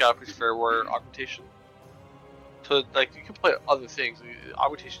they play Shadow Priest, Fairy Warrior, Augmentation. So like you can play other things.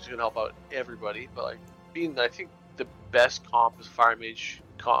 Augmentation is gonna help out everybody, but like I think the best comp is Fire Mage,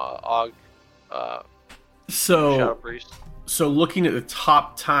 Aug, Shadow Priest. So looking at the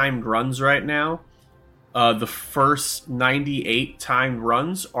top timed runs right now, the first 98 timed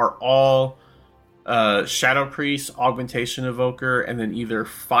runs are all Shadow Priest, Augmentation Evoker, and then either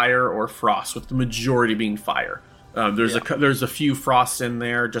Fire or Frost, with the majority being Fire. There's a few Frosts in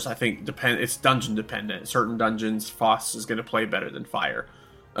there. Just I think it's dungeon dependent. Certain dungeons, Frost is going to play better than Fire.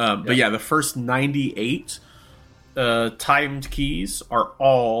 But yeah, the first 98 timed keys are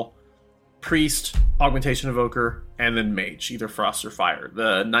all Priest, Augmentation Evoker, and then Mage, either Frost or Fire.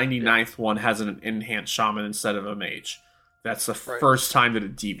 The 99th one has an enhanced Shaman instead of a Mage. That's the first time that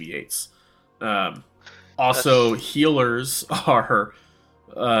it deviates. Also, healers are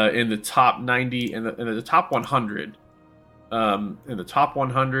in the top 90, in the top 100. In the top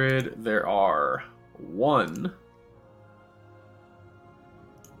 100, there are 1,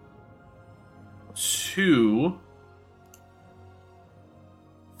 2,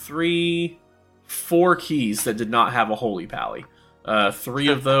 3, 4 keys that did not have a Holy Pally. 3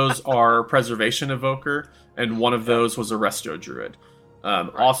 of those are Preservation Evoker, and 1 of those was a Resto Druid.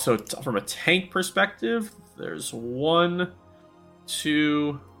 Also, from a tank perspective, there's 1,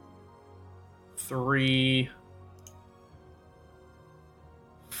 2, 3,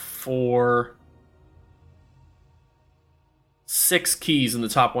 4, 6 keys in the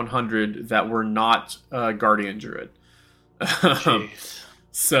top 100 that were not Guardian Druid.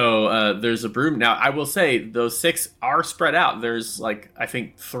 So there's a broom. Now, I will say those 6 are spread out. There's like, I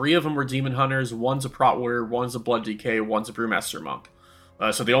think 3 of them were Demon Hunters, 1's a Prot Warrior, 1's a Blood DK, 1's a Brewmaster Monk.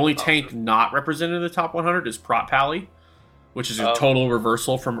 So the only tank not represented in the top 100 is Prot Pally, which is a total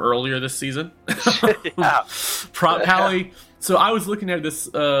reversal from earlier this season. Prot Pally. So I was looking at this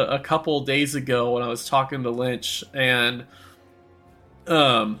a couple days ago when I was talking to Lynch, and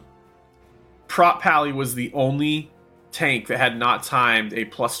Prot Pally was the only tank that had not timed a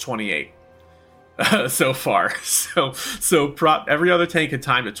plus 28 so far. So every other tank had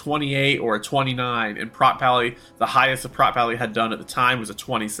timed a 28 or a 29, and Prot Pally, the highest that Prot Pally had done at the time was a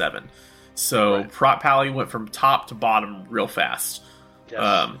 27. So Prot Pally went from top to bottom real fast.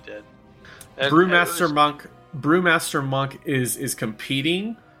 Yes, it did. And Brewmaster Monk is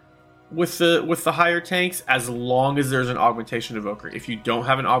competing with the higher tanks as long as there's an Augmentation Evoker. If you don't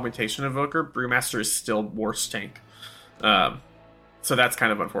have an Augmentation Evoker, Brewmaster is still worst tank. So that's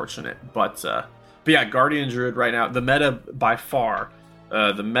kind of unfortunate. But yeah, Guardian Druid right now, the meta by far,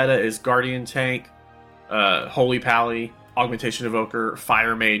 the meta is Guardian Tank, Holy Pally, Augmentation Evoker,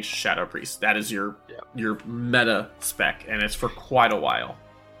 Fire Mage, Shadow Priest. That is your meta spec, and it's for quite a while.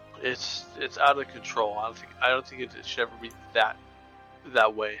 It's out of control. I don't think it should ever be that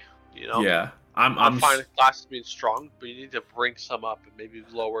way. You know? Yeah, I'm fine with classes being strong, but you need to bring some up and maybe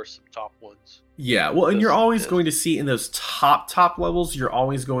lower some top ones. Yeah, well, and you're always going to see in those top levels, you're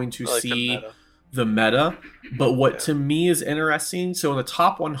always going to see the meta. But what to me is interesting, so in the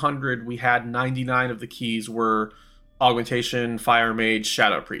top 100, we had 99 of the keys were Augmentation, Fire Mage,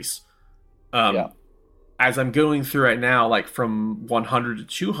 Shadow Priest. As I'm going through right now, like from 100 to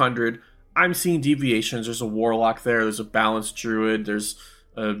 200, I'm seeing deviations. There's a Warlock there, there's a Balanced Druid, there's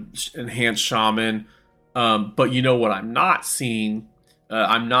an Enhanced Shaman. But you know what I'm not seeing?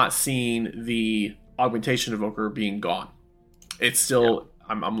 I'm not seeing the Augmentation Evoker being gone. It's still...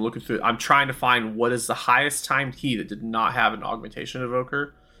 I'm looking through... I'm trying to find what is the highest timed key that did not have an Augmentation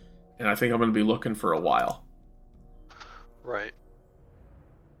Evoker. And I think I'm going to be looking for a while. Right.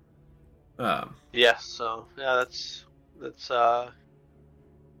 That's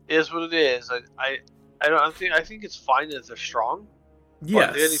is what it is. I think it's fine that they're strong.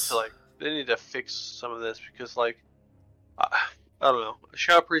 Yes. They need to fix some of this because I don't know.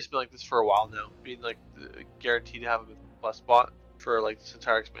 Shadow Priest's been like this for a while now, being guaranteed to have a plus spot for this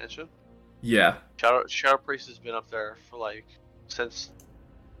entire expansion. Yeah. Shadow Priest has been up there for since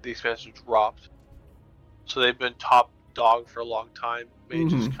the expansion dropped. So they've been top dog for a long time.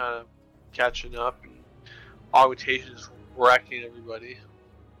 Mage is kind of catching up, and Augmentation is wrecking everybody.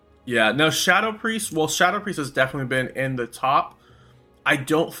 Yeah, no, Shadow Priest has definitely been in the top. I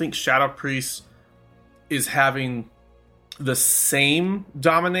don't think Shadow Priest is having the same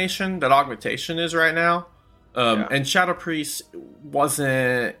domination that Augmentation is right now. And Shadow Priest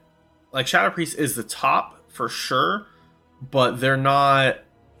wasn't... Shadow Priest is the top, for sure, but they're not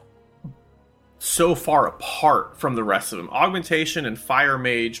so far apart from the rest of them. Augmentation and Fire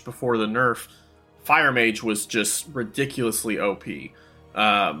Mage before the nerf, Fire Mage was just ridiculously OP.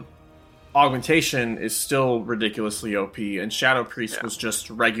 Augmentation is still ridiculously OP, and Shadow Priest was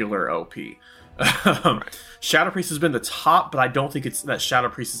just regular OP. Shadow Priest has been the top, but I don't think it's that Shadow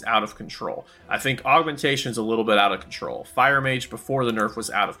Priest is out of control. I think Augmentation's a little bit out of control. Fire Mage before the nerf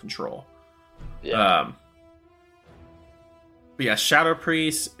was out of control. But yeah, Shadow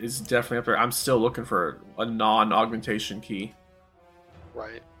Priest is definitely up there. I'm still looking for a non-Augmentation key.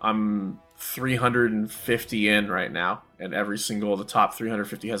 Right. I'm 350 in right now, and every single of the top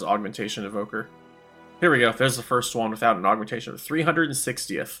 350 has Augmentation Evoker. Here we go. There's the first one without an Augmentation.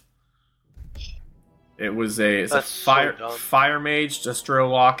 360th. It was a Fire Mage, Destro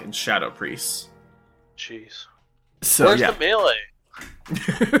Lock, and Shadow Priest. Jeez. So, where's the melee?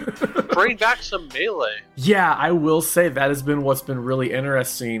 Bring back some melee. Yeah, I will say that has been what's been really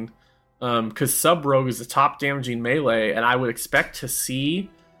interesting. Because Sub Rogue is the top damaging melee, and I would expect to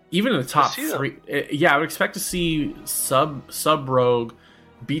see, even in the top three, I would expect to see Sub Rogue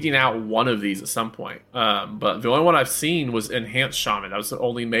beating out one of these at some point. But the only one I've seen was Enhanced Shaman. That was the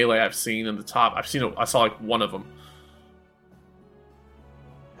only melee I've seen in the top. I saw one of them.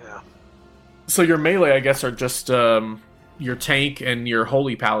 Yeah. So your melee, I guess, are just your tank and your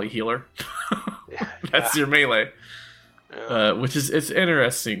Holy Pally healer. That's your melee. Yeah. Which is, it's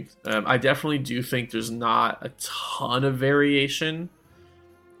interesting. I definitely do think there's not a ton of variation.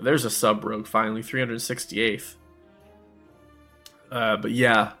 There's a Sub Rogue finally, 368th. But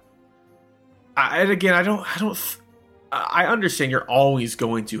yeah, I understand you're always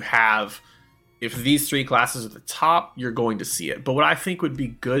going to have, if these three classes are at the top, you're going to see it. But what I think would be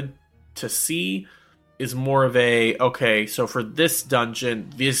good to see is more of okay, so for this dungeon,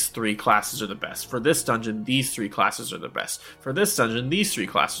 these three classes are the best. For this dungeon, these three classes are the best. For this dungeon, these three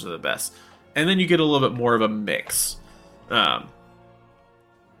classes are the best. And then you get a little bit more of a mix. But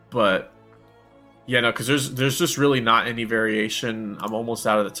yeah, no, because there's just really not any variation. I'm almost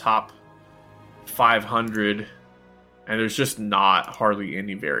out of the top 500, and there's just not hardly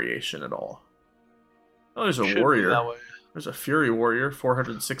any variation at all. Oh, there's a warrior. There's a Fury Warrior,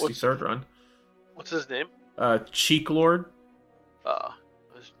 463rd run. What's his name? Cheek Lord. I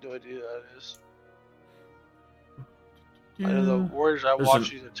have no idea who that is. I know the warriors I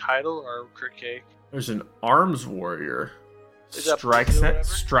watch either title or Crit Cake. There's an Arms Warrior.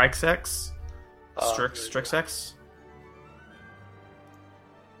 Strikex. Strikex.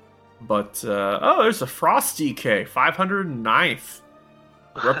 But oh, there's a Frost DK 509th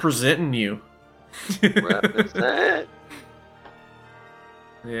representing you. Represent.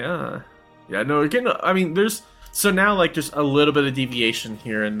 Yeah. No, again, I mean, there's so now like just a little bit of deviation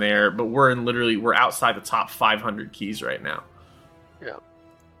here and there, but we're outside the top 500 keys right now. Yeah.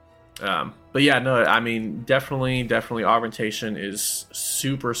 But yeah, no, I mean, definitely augmentation is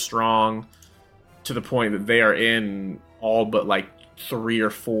super strong to the point that they are in all but like 3 or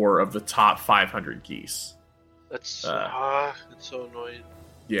 4 of the top 500 keys. That's it's so annoying.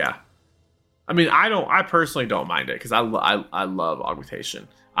 Yeah. I mean, I personally don't mind it because I love augmentation.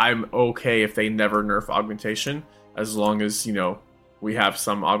 I'm okay if they never nerf augmentation as long as, you know, we have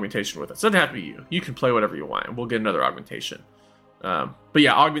some augmentation with it. It doesn't have to be you. You can play whatever you want and we'll get another augmentation. But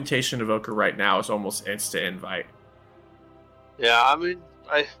yeah, Augmentation Evoker right now is almost instant invite. Yeah, I mean,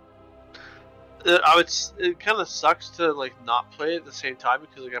 it kind of sucks to like not play it at the same time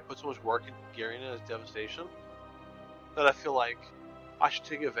because like I put so much work into gearing it as Devastation that I feel like I should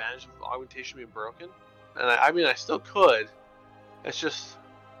take advantage of augmentation being broken, and I mean I still could. It's just,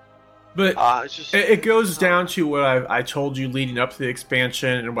 but it goes down to what I told you leading up to the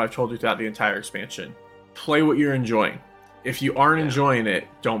expansion and what I've told you throughout the entire expansion. Play what you're enjoying. If you aren't enjoying it,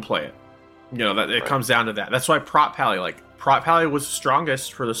 don't play it. You know that it comes down to that. That's why Prot Pally was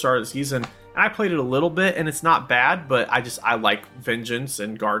strongest for the start of the season. And I played it a little bit, and it's not bad, but I like Vengeance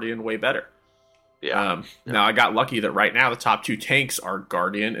and Guardian way better. Yeah. Now, I got lucky that right now the top 2 tanks are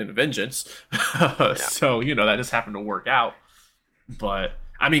Guardian and Vengeance. So, you know, that just happened to work out. But,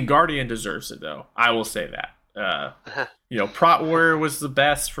 I mean, Guardian deserves it, though. I will say that. You know, Prot Warrior was the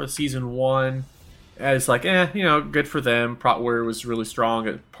best for Season 1. And it's like, you know, good for them. Prot Warrior was really strong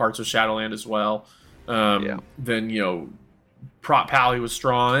at parts of Shadowland as well. Then, you know, Prot Pally was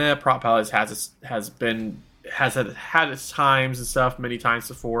strong. Prot Pally has had its times and stuff many times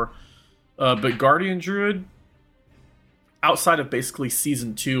before. But Guardian Druid, outside of basically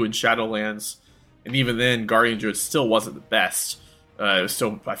Season 2 in Shadowlands, and even then, Guardian Druid still wasn't the best. It was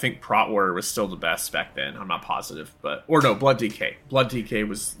still, I think Prot Warrior was still the best back then. I'm not positive. Blood DK. Blood DK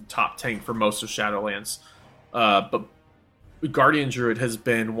was top tank for most of Shadowlands. But Guardian Druid has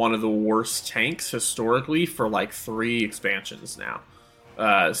been one of the worst tanks historically for like 3 expansions now.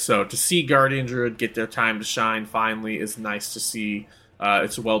 So to see Guardian Druid get their time to shine finally is nice to see.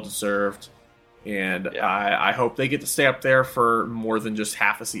 It's well deserved, and I hope they get to stay up there for more than just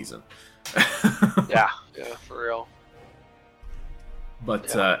half a season. yeah, for real.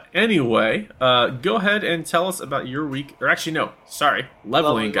 But anyway, go ahead and tell us about your week. Or actually, no, sorry,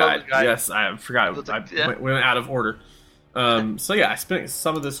 leveling guide. Yes, I forgot. We went out of order. So yeah, I spent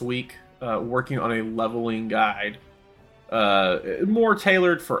some of this week working on a leveling guide, more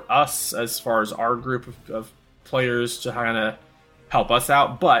tailored for us as far as our group of players to kind of help us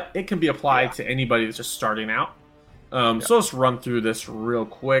out, but it can be applied to anybody that's just starting out. So let's run through this real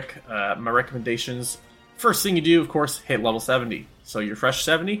quick. My recommendations: first thing you do, of course, hit level 70. So you're fresh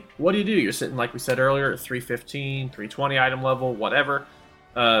 70. What do? You're sitting, like we said earlier, at 315, 320 item level, whatever.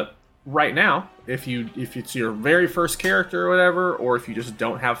 Right now, if it's your very first character or whatever, or if you just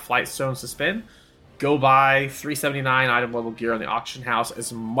don't have flight stones to spend, go buy 379 item level gear on the auction house,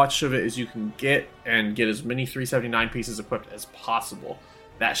 as much of it as you can get, and get as many 379 pieces equipped as possible.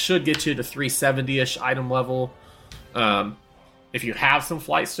 That should get you to 370-ish item level. If you have some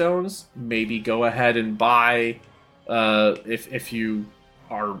flight stones, maybe go ahead and buy, if you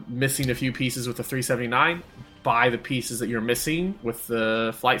are missing a few pieces with the 379, buy the pieces that you're missing with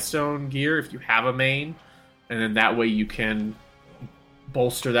the flight stone gear if you have a main, and then that way you can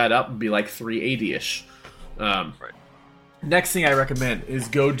bolster that up and be like 380-ish. Next thing I recommend is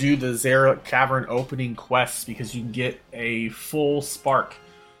go do the Zera Cavern opening quests, because you can get a full spark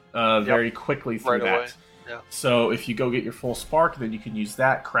very quickly through that. Away. So if you go get your full spark, then you can use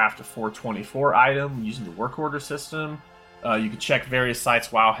that, craft a 424 item using the work order system. You can check various sites,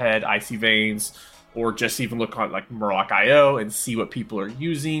 Wowhead, Icy Veins, or just even look on like Murloc.io and see what people are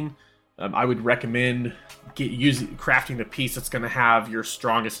using. I would recommend crafting the piece that's going to have your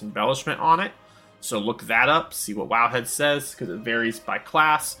strongest embellishment on it. So look that up, see what Wowhead says, because it varies by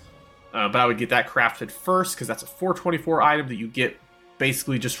class. But I would get that crafted first, because that's a 424 item that you get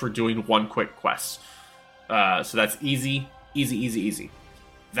basically just for doing one quick quest. So that's easy.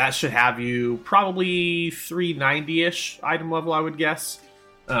 That should have you probably 390-ish item level, I would guess.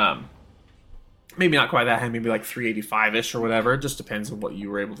 Maybe not quite that high, maybe like 385-ish or whatever. It just depends on what you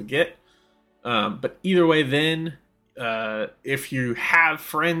were able to get. But either way, then, if you have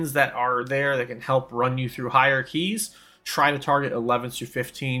friends that are there that can help run you through higher keys, try to target 11s through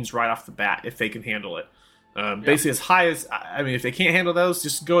 15s right off the bat if they can handle it. Basically, as high as I mean, if they can't handle those,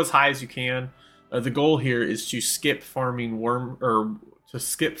 just go as high as you can. The goal here is to skip farming Whelpling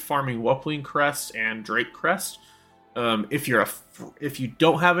Crest and Drake Crest. If you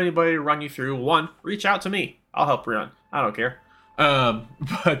don't have anybody to run you through, one, reach out to me. I'll help run. I don't care.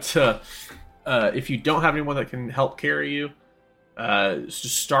 But if you don't have anyone that can help carry you,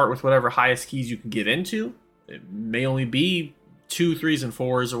 just start with whatever highest keys you can get into. It may only be 2, 3s, and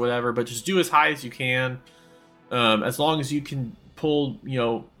 4s or whatever, but just do as high as you can. As long as you can pull,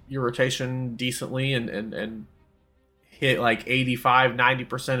 your rotation decently and hit like 85,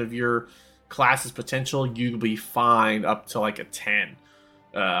 90% of your class's potential, you'll be fine up to like a 10.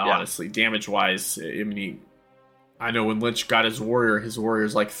 Honestly, damage-wise, I mean, I know when Lynch got his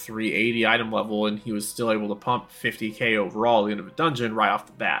warrior's like 380 item level, and he was still able to pump 50k overall at the end of a dungeon right off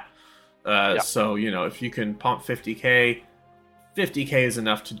the bat. So, if you can pump 50k is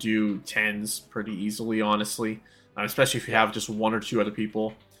enough to do 10s pretty easily, honestly, especially if you have just 1 or 2 other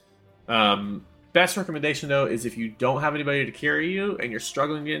people. Best recommendation, though, is if you don't have anybody to carry you and you're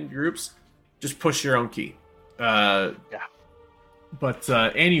struggling to get in groups, just push your own key. But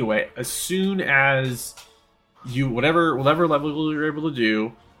anyway, as soon as you, whatever level you're able to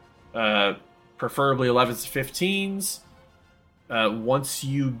do, preferably 11s to 15s, once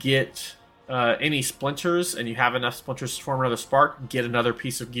you get any splinters and you have enough splinters to form another spark, get another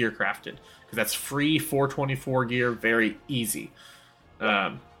piece of gear crafted. Because that's free 424 gear, very easy.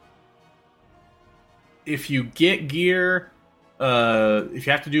 If you get gear, if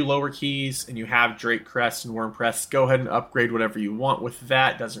you have to do lower keys and you have Drake Crest and Worm Crest, go ahead and upgrade whatever you want with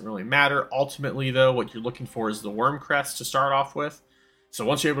that. Doesn't really matter. Ultimately, though, what you're looking for is the Worm Crest to start off with. So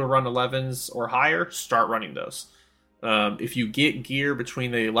once you're able to run 11s or higher, start running those. If you get gear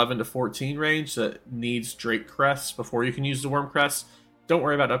between the 11 to 14 range that needs Drake Crest before you can use the Worm Crest, don't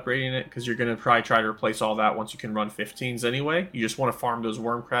worry about upgrading it, because you're going to probably try to replace all that once you can run 15s anyway. You just want to farm those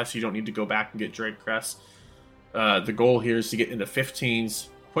Worm Crests. You don't need to go back and get Drake Crest. The goal here is to get into 15s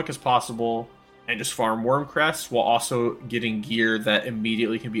quick as possible and just farm Worm Crests while also getting gear that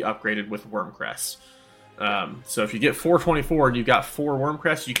immediately can be upgraded with Worm Crests. So if you get 424 and you've got 4 Worm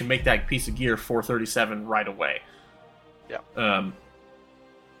Crests, you can make that piece of gear 437 right away. Yeah.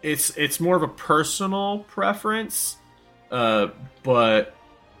 It's more of a personal preference. But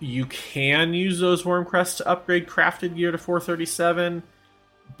you can use those Worm Crests to upgrade crafted gear to 437.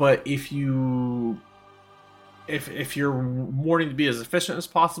 But if you're wanting to be as efficient as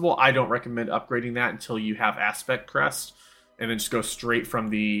possible, I don't recommend upgrading that until you have Aspect Crest, and then just go straight from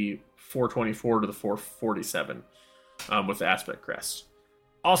the 424 to the 447 with the Aspect Crest.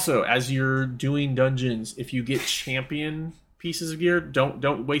 Also, as you're doing dungeons, if you get champion pieces of gear,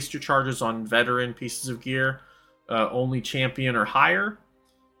 don't waste your charges on veteran pieces of gear. Only champion or higher.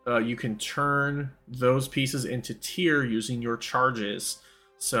 You can turn those pieces into tier using your charges.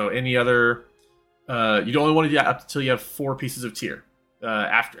 So any other, you only want to do that up until you have 4 pieces of tier.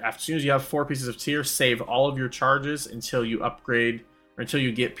 As soon as you have 4 pieces of tier, save all of your charges until you upgrade or until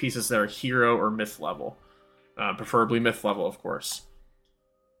you get pieces that are hero or myth level, preferably myth level, of course.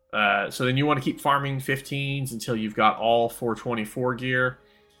 So then you want to keep farming 15s until you've got all 424 gear,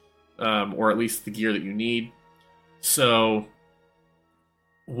 or at least the gear that you need. So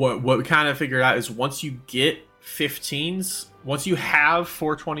what we kind of figured out is once you get 15s, once you have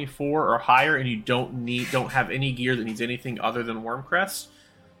 424 or higher and you don't have any gear that needs anything other than Worm Crest,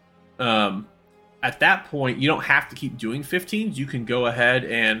 at that point you don't have to keep doing 15s. You can go ahead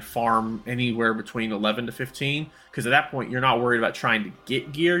and farm anywhere between 11 to 15, because at that point you're not worried about trying to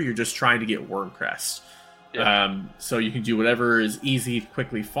get gear, you're just trying to get Worm Crest. So you can do whatever is easy to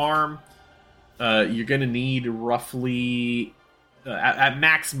quickly farm. You're going to need roughly, at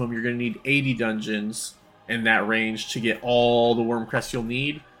maximum, you're going to need 80 dungeons in that range to get all the Worm Crests you'll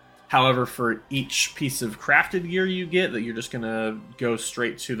need. However, for each piece of crafted gear you get, that you're just going to go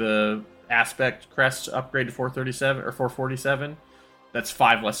straight to the Aspect Crest to upgrade to 437 or 447, that's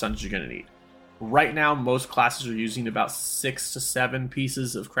 5 less dungeons you're going to need. Right now, most classes are using about 6 to 7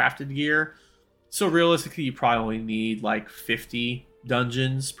 pieces of crafted gear. So realistically, you probably only need like 50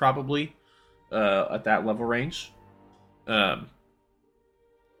 dungeons, probably. At that level range.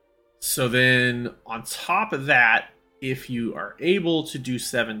 So then on top of that, if you are able to do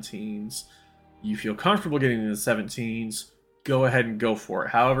 17s, you feel comfortable getting into the 17s, go ahead and go for it.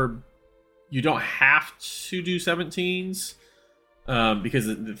 However, you don't have to do 17s, because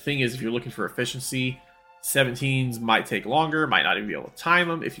the thing is, if you're looking for efficiency, 17s might take longer, might not even be able to time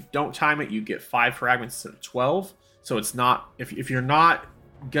them. If you don't time it, you get 5 fragments instead of 12. So it's not, if you're not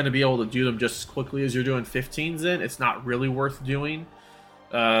going to be able to do them just as quickly as you're doing 15s in, it's not really worth doing.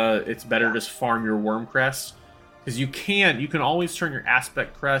 it's better to just farm your Worm Crest. Because you can always turn your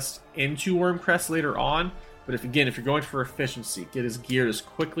Aspect Crest into Worm Crest later on. But if you're going for efficiency, get his gear as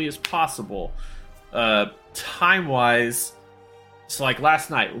quickly as possible. Time-wise, so like last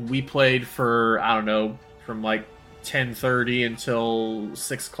night, we played for, I don't know, from like 10:30 until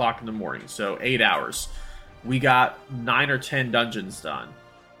 6 o'clock in the morning. So 8 hours. We got 9 or 10 dungeons done.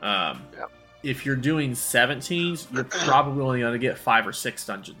 If you're doing 17s, you're probably only going to get 5 or 6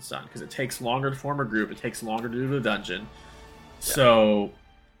 dungeons done. Because it takes longer to form a group. It takes longer to do the dungeon. So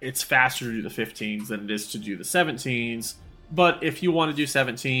it's faster to do the 15s than it is to do the 17s. But if you want to do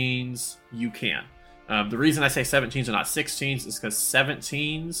 17s, you can. The reason I say 17s and not 16s is because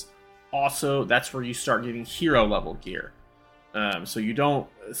 17s also, that's where you start getting hero level gear. So you don't...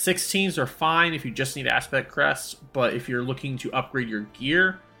 16s are fine if you just need Aspect Crest, but if you're looking to upgrade your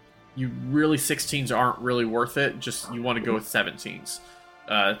gear, 16s aren't really worth it. Just, you want to go with 17s.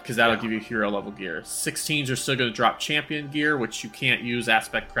 Because that'll give you hero level gear. 16s are still going to drop champion gear, which you can't use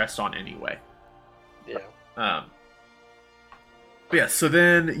Aspect Crest on anyway. So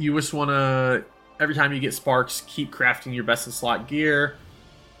then you just want to, every time you get sparks, keep crafting your best in slot gear.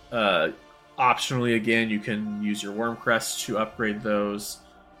 Optionally, again, you can use your Worm Crest to upgrade those.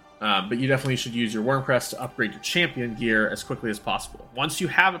 But you definitely should use your Worm Crest to upgrade your champion gear as quickly as possible. Once you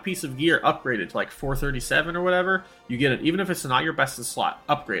have a piece of gear upgraded to like 437 or whatever, you get it. Even if it's not your best in slot,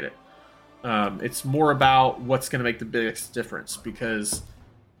 upgrade it. It's more about what's going to make the biggest difference. Because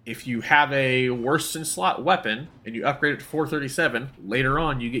if you have a worst in slot weapon and you upgrade it to 437, later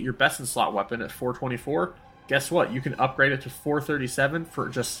on you get your best in slot weapon at 424. Guess what? You can upgrade it to 437 for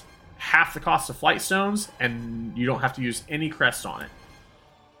just half the cost of Flight Stones, and you don't have to use any crest on it.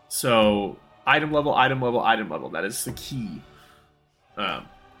 So, item level, item level, item level. That is the key.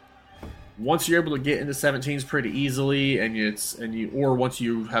 Once you're able to get into 17s pretty easily, or once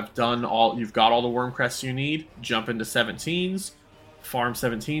you have you've got all the Worm Crests you need, jump into 17s, farm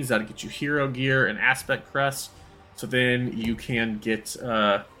 17s. That'll get you hero gear and Aspect Crest. So then you can get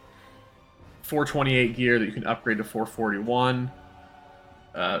 428 gear that you can upgrade to 441.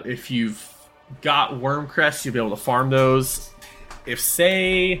 If you've got Worm Crests, you'll be able to farm those. If,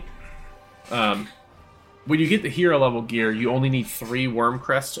 say, when you get the hero level gear, you only need 3 Worm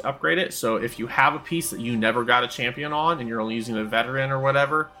Crests to upgrade it. So if you have a piece that you never got a champion on, and you're only using a veteran or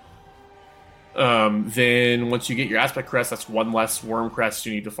whatever, then once you get your Aspect Crest, that's 1 less Worm Crest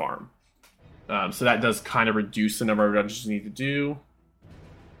you need to farm. So that does kind of reduce the number of dungeons you need to do.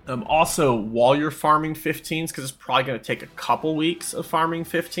 Also, while you're farming 15s, because it's probably going to take a couple weeks of farming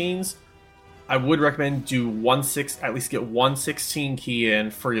 15s, I would recommend at least get 1 16 key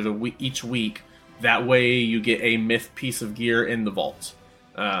in for each week. That way you get a myth piece of gear in the vault.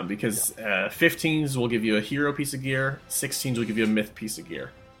 Because 15s will give you a hero piece of gear, 16s will give you a myth piece of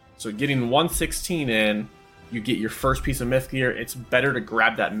gear. So getting 1 16 in, you get your first piece of myth gear. It's better to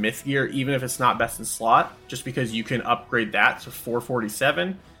grab that myth gear, even if it's not best in slot, just because you can upgrade that to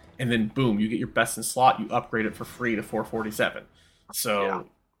 447, and then boom, you get your best in slot, you upgrade it for free to 447. So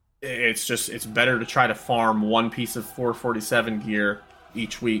it's better to try to farm 1 piece of 447 gear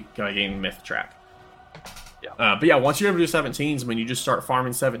each week, gaining myth track. But once you're able to do 17s, when you just start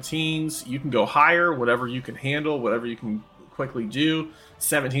farming 17s, you can go higher, whatever you can handle, whatever you can quickly do.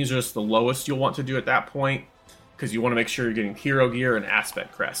 17s are just the lowest you'll want to do at that point, because you want to make sure you're getting hero gear and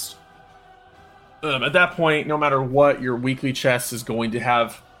Aspect Crest. At that point, no matter what, your weekly chest is going to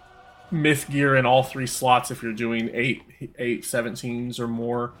have myth gear in all 3 slots. If you're doing 8 17s or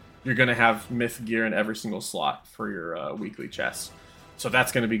more, you're going to have myth gear in every single slot for your weekly chest. So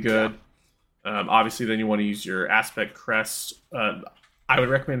that's going to be good. Obviously, then you want to use your Aspect Crest. I would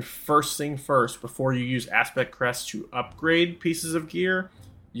recommend first thing first, before you use Aspect Crest to upgrade pieces of gear,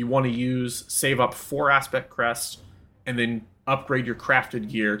 you want to save up 4 Aspect Crests and then upgrade your crafted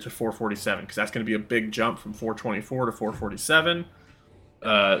gear to 447, because that's going to be a big jump from 424 to 447.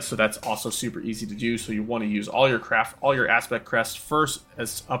 So that's also super easy to do. So you want to use all your Aspect Crests first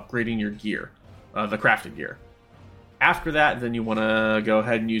as upgrading your gear, the crafted gear. After that, then you want to go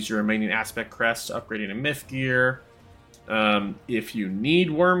ahead and use your remaining Aspect Crest to upgrading a myth gear. If you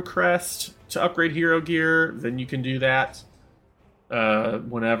need Worm Crest to upgrade hero gear, then you can do that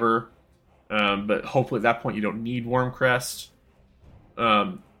whenever. But hopefully at that point you don't need Worm Crest.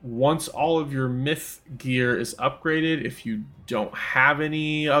 Once all of your myth gear is upgraded, if you don't have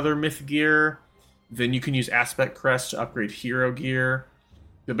any other myth gear, then you can use Aspect Crest to upgrade hero gear.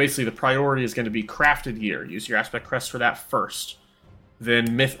 But basically, the priority is going to be crafted gear. Use your Aspect Crest for that first.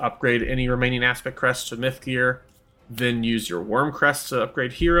 Then myth upgrade any remaining Aspect Crest to myth gear. Then use your Worm Crest to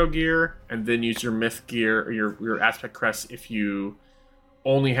upgrade hero gear. And then use your myth gear, or your Aspect Crest if you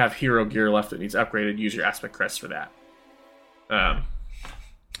only have hero gear left that needs upgraded, use your aspect crest for that. But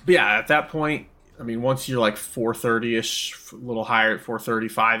yeah, at that point, I mean, once you're like 430-ish, a little higher at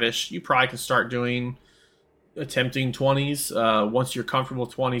 435-ish, you probably can start attempting 20s. Once you're comfortable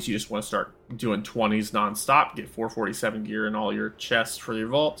with 20s, you just want to start doing 20s nonstop. Get 447 gear in all your chests for your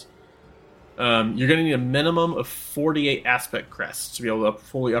vault. You're going to need a minimum of 48 aspect crests to be able to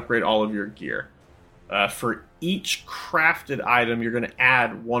fully upgrade all of your gear. For each crafted item, you're going to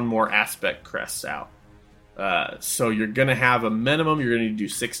add one more aspect crest out. So you're going to have a minimum. You're going to need to do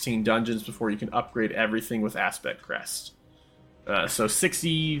 16 dungeons before you can upgrade everything with aspect crest. So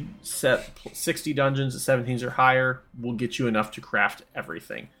 60 dungeons at 17s or higher will get you enough to craft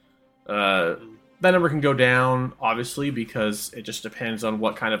everything. That number can go down, obviously, because it just depends on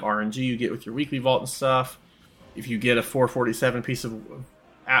what kind of RNG you get with your weekly vault and stuff. If you get a 447 piece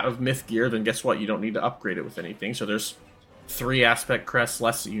of myth gear, then guess what? You don't need to upgrade it with anything. So there's 3 aspect crests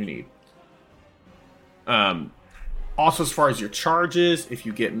less that you need. Also, as far as your charges, if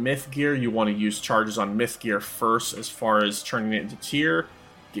you get myth gear, you want to use charges on myth gear first as far as turning it into tier.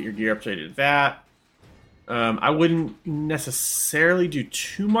 Get your gear updated to that. I wouldn't necessarily do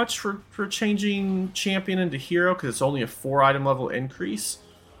too much for changing champion into hero because it's only a 4 item level increase.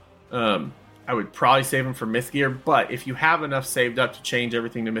 I would probably save them for myth gear, but if you have enough saved up to change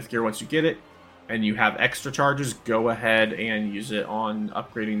everything to myth gear once you get it, and you have extra charges, go ahead and use it on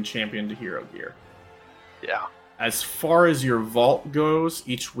upgrading champion to hero gear. Yeah. As far as your vault goes,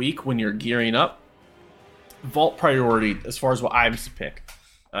 each week when you're gearing up, vault priority, as far as what items to pick.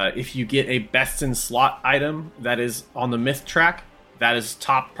 If you get a best in slot item that is on the myth track, that is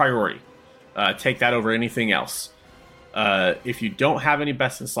top priority. Take that over anything else. If you don't have any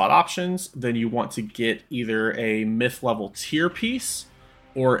best in slot options, then you want to get either a myth level tier piece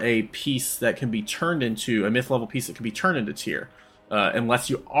or a piece that can be turned into a myth level piece that can be turned into tier. Unless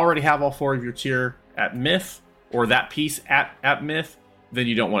you already have all 4 of your tier at myth or that piece at myth, then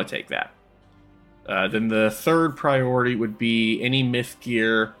you don't want to take that. Then the third priority would be any myth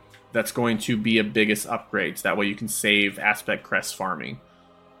gear that's going to be a biggest upgrades. That way you can save aspect crest farming.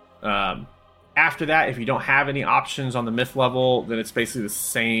 After that, if you don't have any options on the myth level, then it's basically the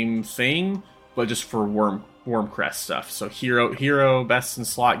same thing, but just for worm crest stuff. So hero best in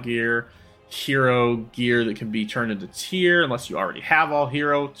slot gear, hero gear that can be turned into tier, unless you already have all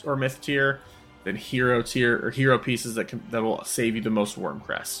hero or myth tier, then hero tier or hero pieces that will save you the most worm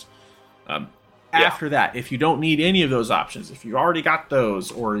crest. After that, if you don't need any of those options, if you already got those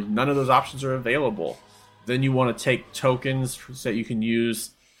or none of those options are available, then you want to take tokens that you can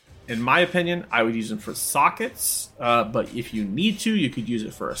use. In my opinion, I would use them for sockets, but if you need to, you could use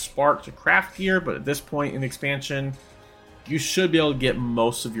it for a spark to craft gear. But at this point in the expansion, you should be able to get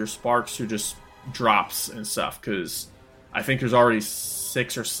most of your sparks through just drops and stuff, because I think there's already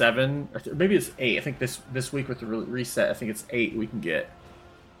 6 or 7, or maybe it's 8. I think this week with the reset, I think it's 8 we can get.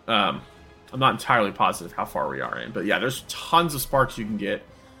 I'm not entirely positive how far we are in, but yeah, there's tons of sparks you can get.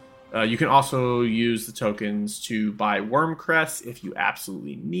 You can also use the tokens to buy worm crests if you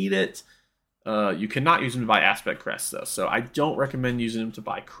absolutely need it. You cannot use them to buy aspect crests though, so I don't recommend using them to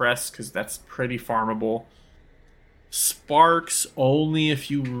buy crests because that's pretty farmable. Sparks only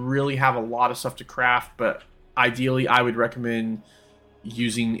if you really have a lot of stuff to craft, but ideally I would recommend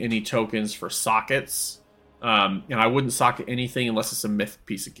using any tokens for sockets. And I wouldn't socket anything unless it's a myth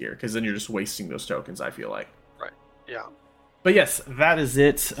piece of gear, because then you're just wasting those tokens, I feel like. Right. Yeah. But yes, that is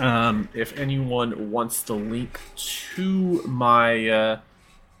it. If anyone wants the link to my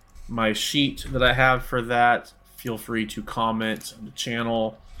my sheet that I have for that, feel free to comment on the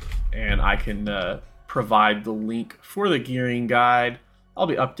channel, and I can provide the link for the gearing guide. I'll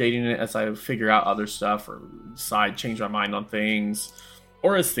be updating it as I figure out other stuff or change my mind on things,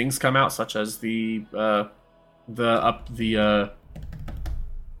 or as things come out, such as the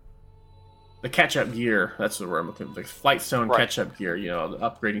catch-up gear. That's the word I'm looking for. The Flightstone catch-up gear, the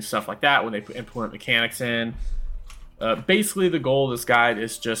upgrading stuff like that when they implement mechanics in. Basically, the goal of this guide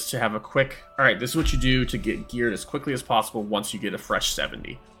is just to have a quick, alright, this is what you do to get geared as quickly as possible once you get a fresh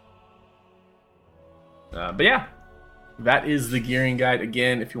 70. But yeah, that is the gearing guide.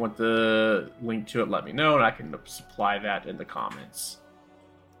 Again, if you want the link to it, let me know, and I can supply that in the comments.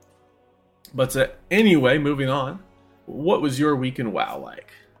 But anyway, moving on. What was your week in WoW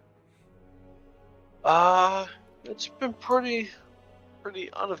like? It's been pretty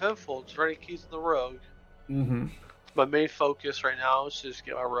uneventful. It's very keys in the rogue. Mm-hmm. My main focus right now is to just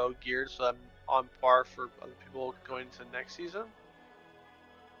get my rogue geared so I'm on par for other people going into next season.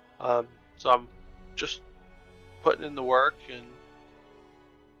 So I'm just putting in the work and,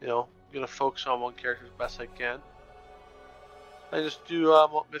 gonna focus on one character as best I can. I just do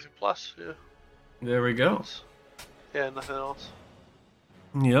Mythic Plus. Yeah. There we go. Yeah, nothing else.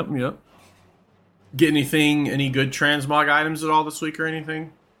 Yep. Get any good transmog items at all this week or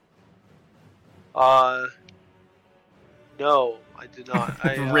anything? No, I did not.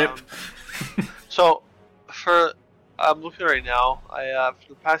 Rip. So, I'm looking right now. For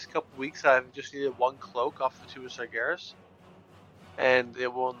the past couple weeks, I've just needed one cloak off the 2 Sargeras, and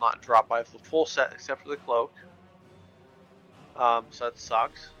it will not drop. I have the full set except for the cloak. So that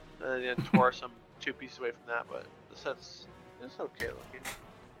sucks. And then Taurus, I'm 2 pieces away from that, but the set's okay looking.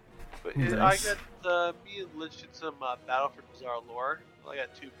 But Nice. I got me and Lich did some Battle for Bizarre Lore. I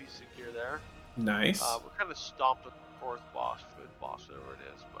got 2 pieces of gear there. Nice. We're kind of stomped with the 4th boss, 5th boss, whatever it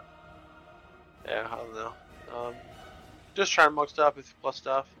is, but yeah, I don't know. Just trying to mug stuff, with plus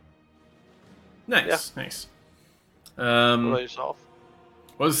stuff. Nice. What about yourself?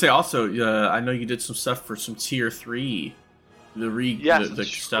 What was I say? Also, I know you did some stuff for some tier 3. The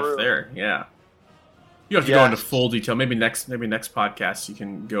stuff true. there. Yeah. You have to go into full detail. Maybe next podcast you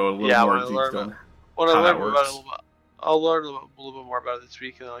can go a little more detail. When I learn about it, I'll learn a little bit more about it this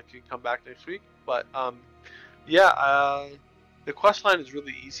week, and then I can come back next week. But the quest line is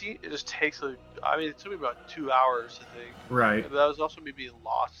really easy. It just takes it took me about 2 hours, I think. Right. But that was also me being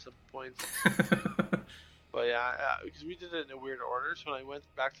lost at some points. But yeah, because we did it in a weird order, so when I went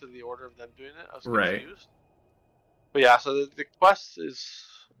back to the order of them doing it, I was confused. But yeah, so the quest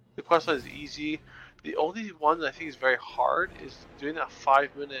line is easy. The only one that I think is very hard is doing that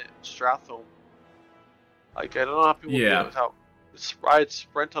 5-minute Strathome. Like, I don't know how people do it without. I had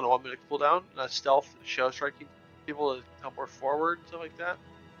sprint on a 1-minute cooldown, and I stealth shell striking people to teleport forward and stuff like that.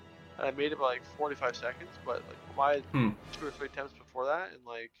 And I made it by like 45 seconds, but like I had 2 or 3 attempts before that, and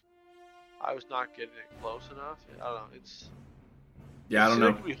like I was not getting it close enough. I don't know. I don't know.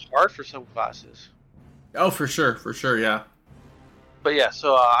 It can be hard for some classes. Oh, for sure, yeah. But yeah,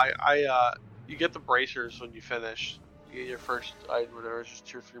 so you get the bracers when you finish. You get your first item, whatever, it's just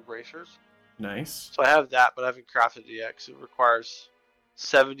 2 or 3 bracers. Nice. So I have that, but I haven't crafted it yet because it requires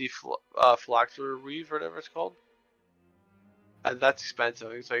 70 phylactery weave or whatever it's called, and that's expensive.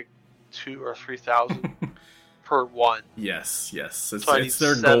 I think it's like 2,000 or 3,000 per one. Yes. It's 70.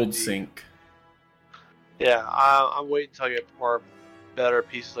 their gold sink. Yeah, I'm waiting until I get more better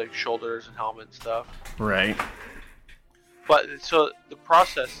pieces like shoulders and helmet and stuff. Right. But so the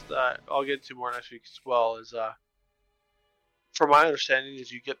process that I'll get into more next week as well is, from my understanding,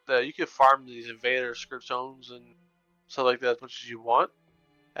 is you can farm these invader script zones and stuff like that as much as you want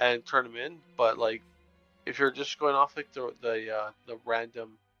and turn them in. But like, if you're just going off like the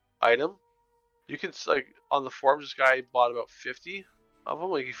random item, you can like on the forums. This guy bought about 50 of them.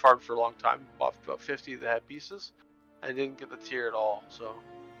 Like he farmed for a long time, bought about 50 that had pieces, and didn't get the tier at all. So.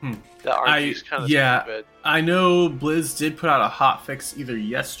 That RNG is kind of stupid. I know Blizz did put out a hotfix either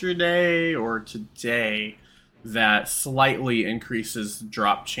yesterday or today that slightly increases the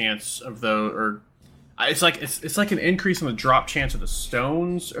drop chance of it's like an increase in the drop chance of the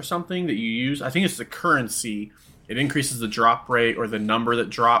stones or something that you use. I think it's the currency. It increases the drop rate or the number that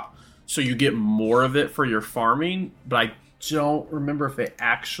drop, so you get more of it for your farming. But I don't remember if they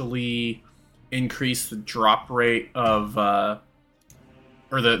actually increase the drop rate of.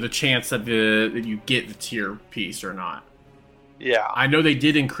 Or the chance that you get the tier piece or not. Yeah. I know they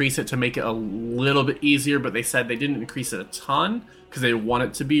did increase it to make it a little bit easier, but they said they didn't increase it a ton because they want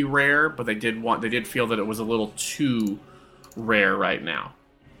it to be rare, but they did feel that it was a little too rare right now.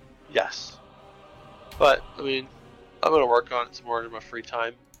 Yes. But, I mean, I'm going to work on it some more in my free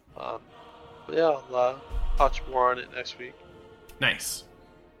time. But yeah, I'll touch more on it next week. Nice.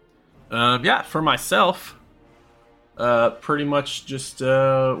 For myself... pretty much just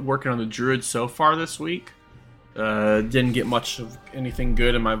working on the druid so far this week. Didn't get much of anything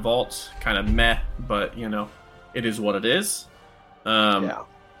good in my vault. Kind of meh, but it is what it is.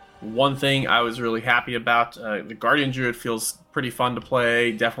 One thing I was really happy about, the Guardian Druid feels pretty fun to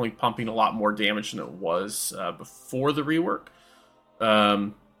play. Definitely pumping a lot more damage than it was before the rework.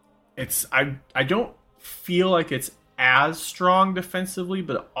 I don't feel like it's as strong defensively,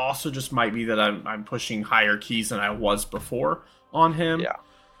 but it also just might be that I'm pushing higher keys than I was before on him. Yeah.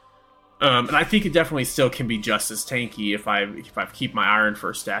 And I think it definitely still can be just as tanky if I keep my Iron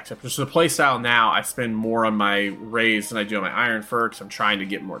Fur stacked up. Just the playstyle now, I spend more on my Raise than I do on my Iron Fur because I'm trying to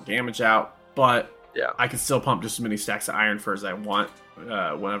get more damage out. But I can still pump just as many stacks of Iron Fur as I want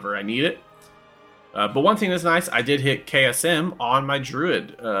whenever I need it. But one thing that's nice, I did hit KSM on my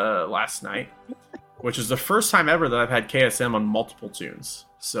Druid last night. Which is the first time ever that I've had KSM on multiple tunes.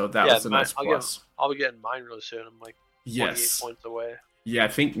 So that was a nice plus. I'll be getting mine really soon. I'm like 28 points away. Yeah, I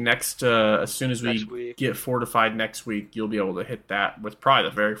think as soon as next we week. get fortified next week, you'll be able to hit that with probably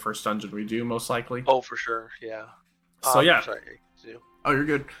the very first dungeon we do, most likely. Oh, for sure. Yeah. So yeah. Sorry. Oh, you're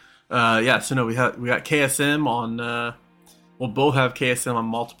good. Yeah. So no, we got KSM on. We'll both have KSM on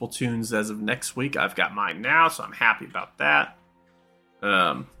multiple tunes as of next week. I've got mine now, so I'm happy about that.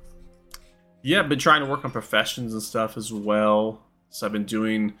 Yeah, I've been trying to work on professions and stuff as well. So I've been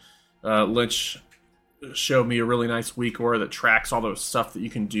doing. Lynch showed me a really nice week that tracks all those stuff that you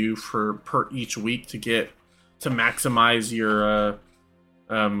can do per each week to maximize your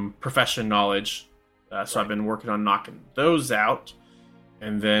profession knowledge. So I've been working on knocking those out.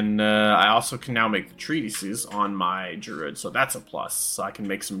 And then I also can now make the treatises on my druid, so that's a plus. So I can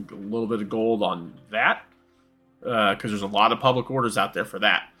make a little bit of gold on that, because there's a lot of public orders out there for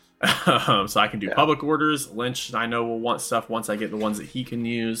that. So I can do public orders. Lynch, I know, will want stuff once I get the ones that he can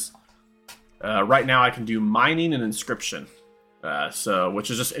use. Right now I can do mining and inscription, which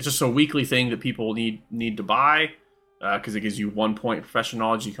is just a weekly thing that people need to buy, because it gives you 1 point professional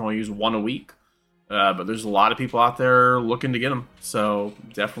knowledge. You can only use one a week. But there's a lot of people out there looking to get them. So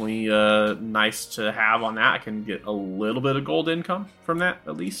definitely nice to have on that. I can get a little bit of gold income from that,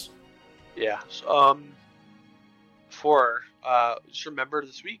 at least. Yeah. Just remember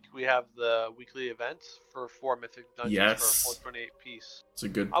this week we have the weekly events for 4 mythic dungeons for 428 piece. It's a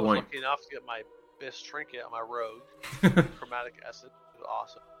good point. I was point. lucky enough to get my Biss trinket on my rogue. Chromatic acid. It was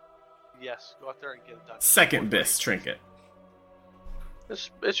awesome. Yes, go out there and get it done. Second Biss trinket.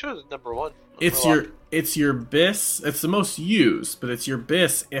 It shows number one. It's your Biss. It's the most used, but it's your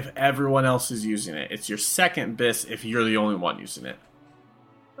Biss if everyone else is using it. It's your second Biss if you're the only one using it.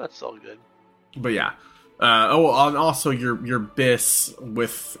 That's all good. But yeah. And also your Biss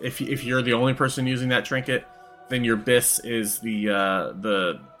with if you're the only person using that trinket, then your Biss is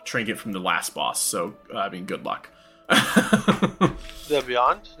the trinket from the last boss. So I mean, good luck. The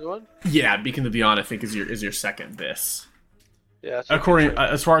Beyond one? Yeah, Beacon the Beyond I think is your second Biss. Yeah,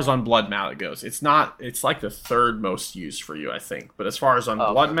 as far as on Blood Mallet goes, it's like the third most used for you, I think. But as far as on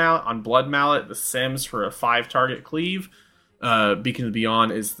Blood Mallet, the Sims for a 5-target cleave, Beacon of the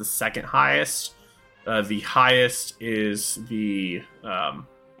Beyond is the second highest. The highest is the bomb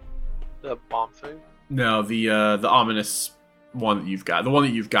thing. No, the ominous one that you've got. The one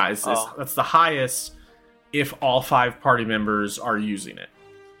that you've got that's the highest if all 5 party members are using it.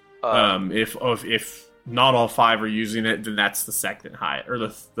 If not all 5 are using it, then that's the second highest, or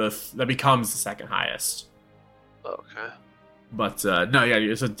that becomes the second highest. Okay. But no, yeah,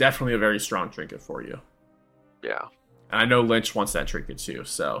 it's definitely a very strong trinket for you. Yeah. And I know Lynch wants that trinket too,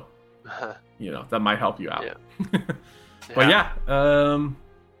 so that might help you out. Yeah. But yeah, I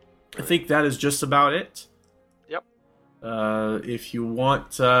think that is just about it. Yep. If you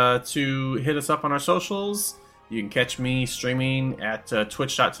want to hit us up on our socials, you can catch me streaming at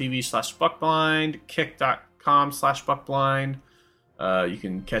twitch.tv/Buckblind, kick.com/Buckblind. You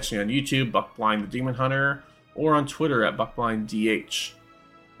can catch me on YouTube, Buckblind the Demon Hunter, or on Twitter at BuckblindDH.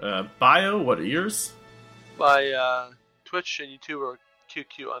 Bio, what are yours? My Twitch and YouTube are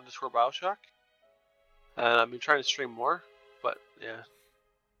QQ_Bioshock. And I've been trying to stream more, but yeah.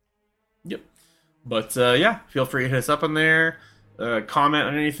 Yep. But yeah, feel free to hit us up on there. Comment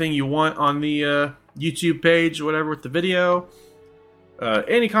on anything you want on the YouTube page or whatever with the video.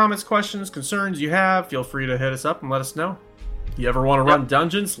 Any comments, questions, concerns you have, feel free to hit us up and let us know. If you ever want to run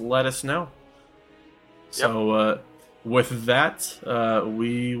dungeons, let us know. So with that,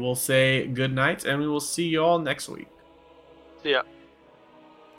 we will say good night, and we will see you all next week. See ya.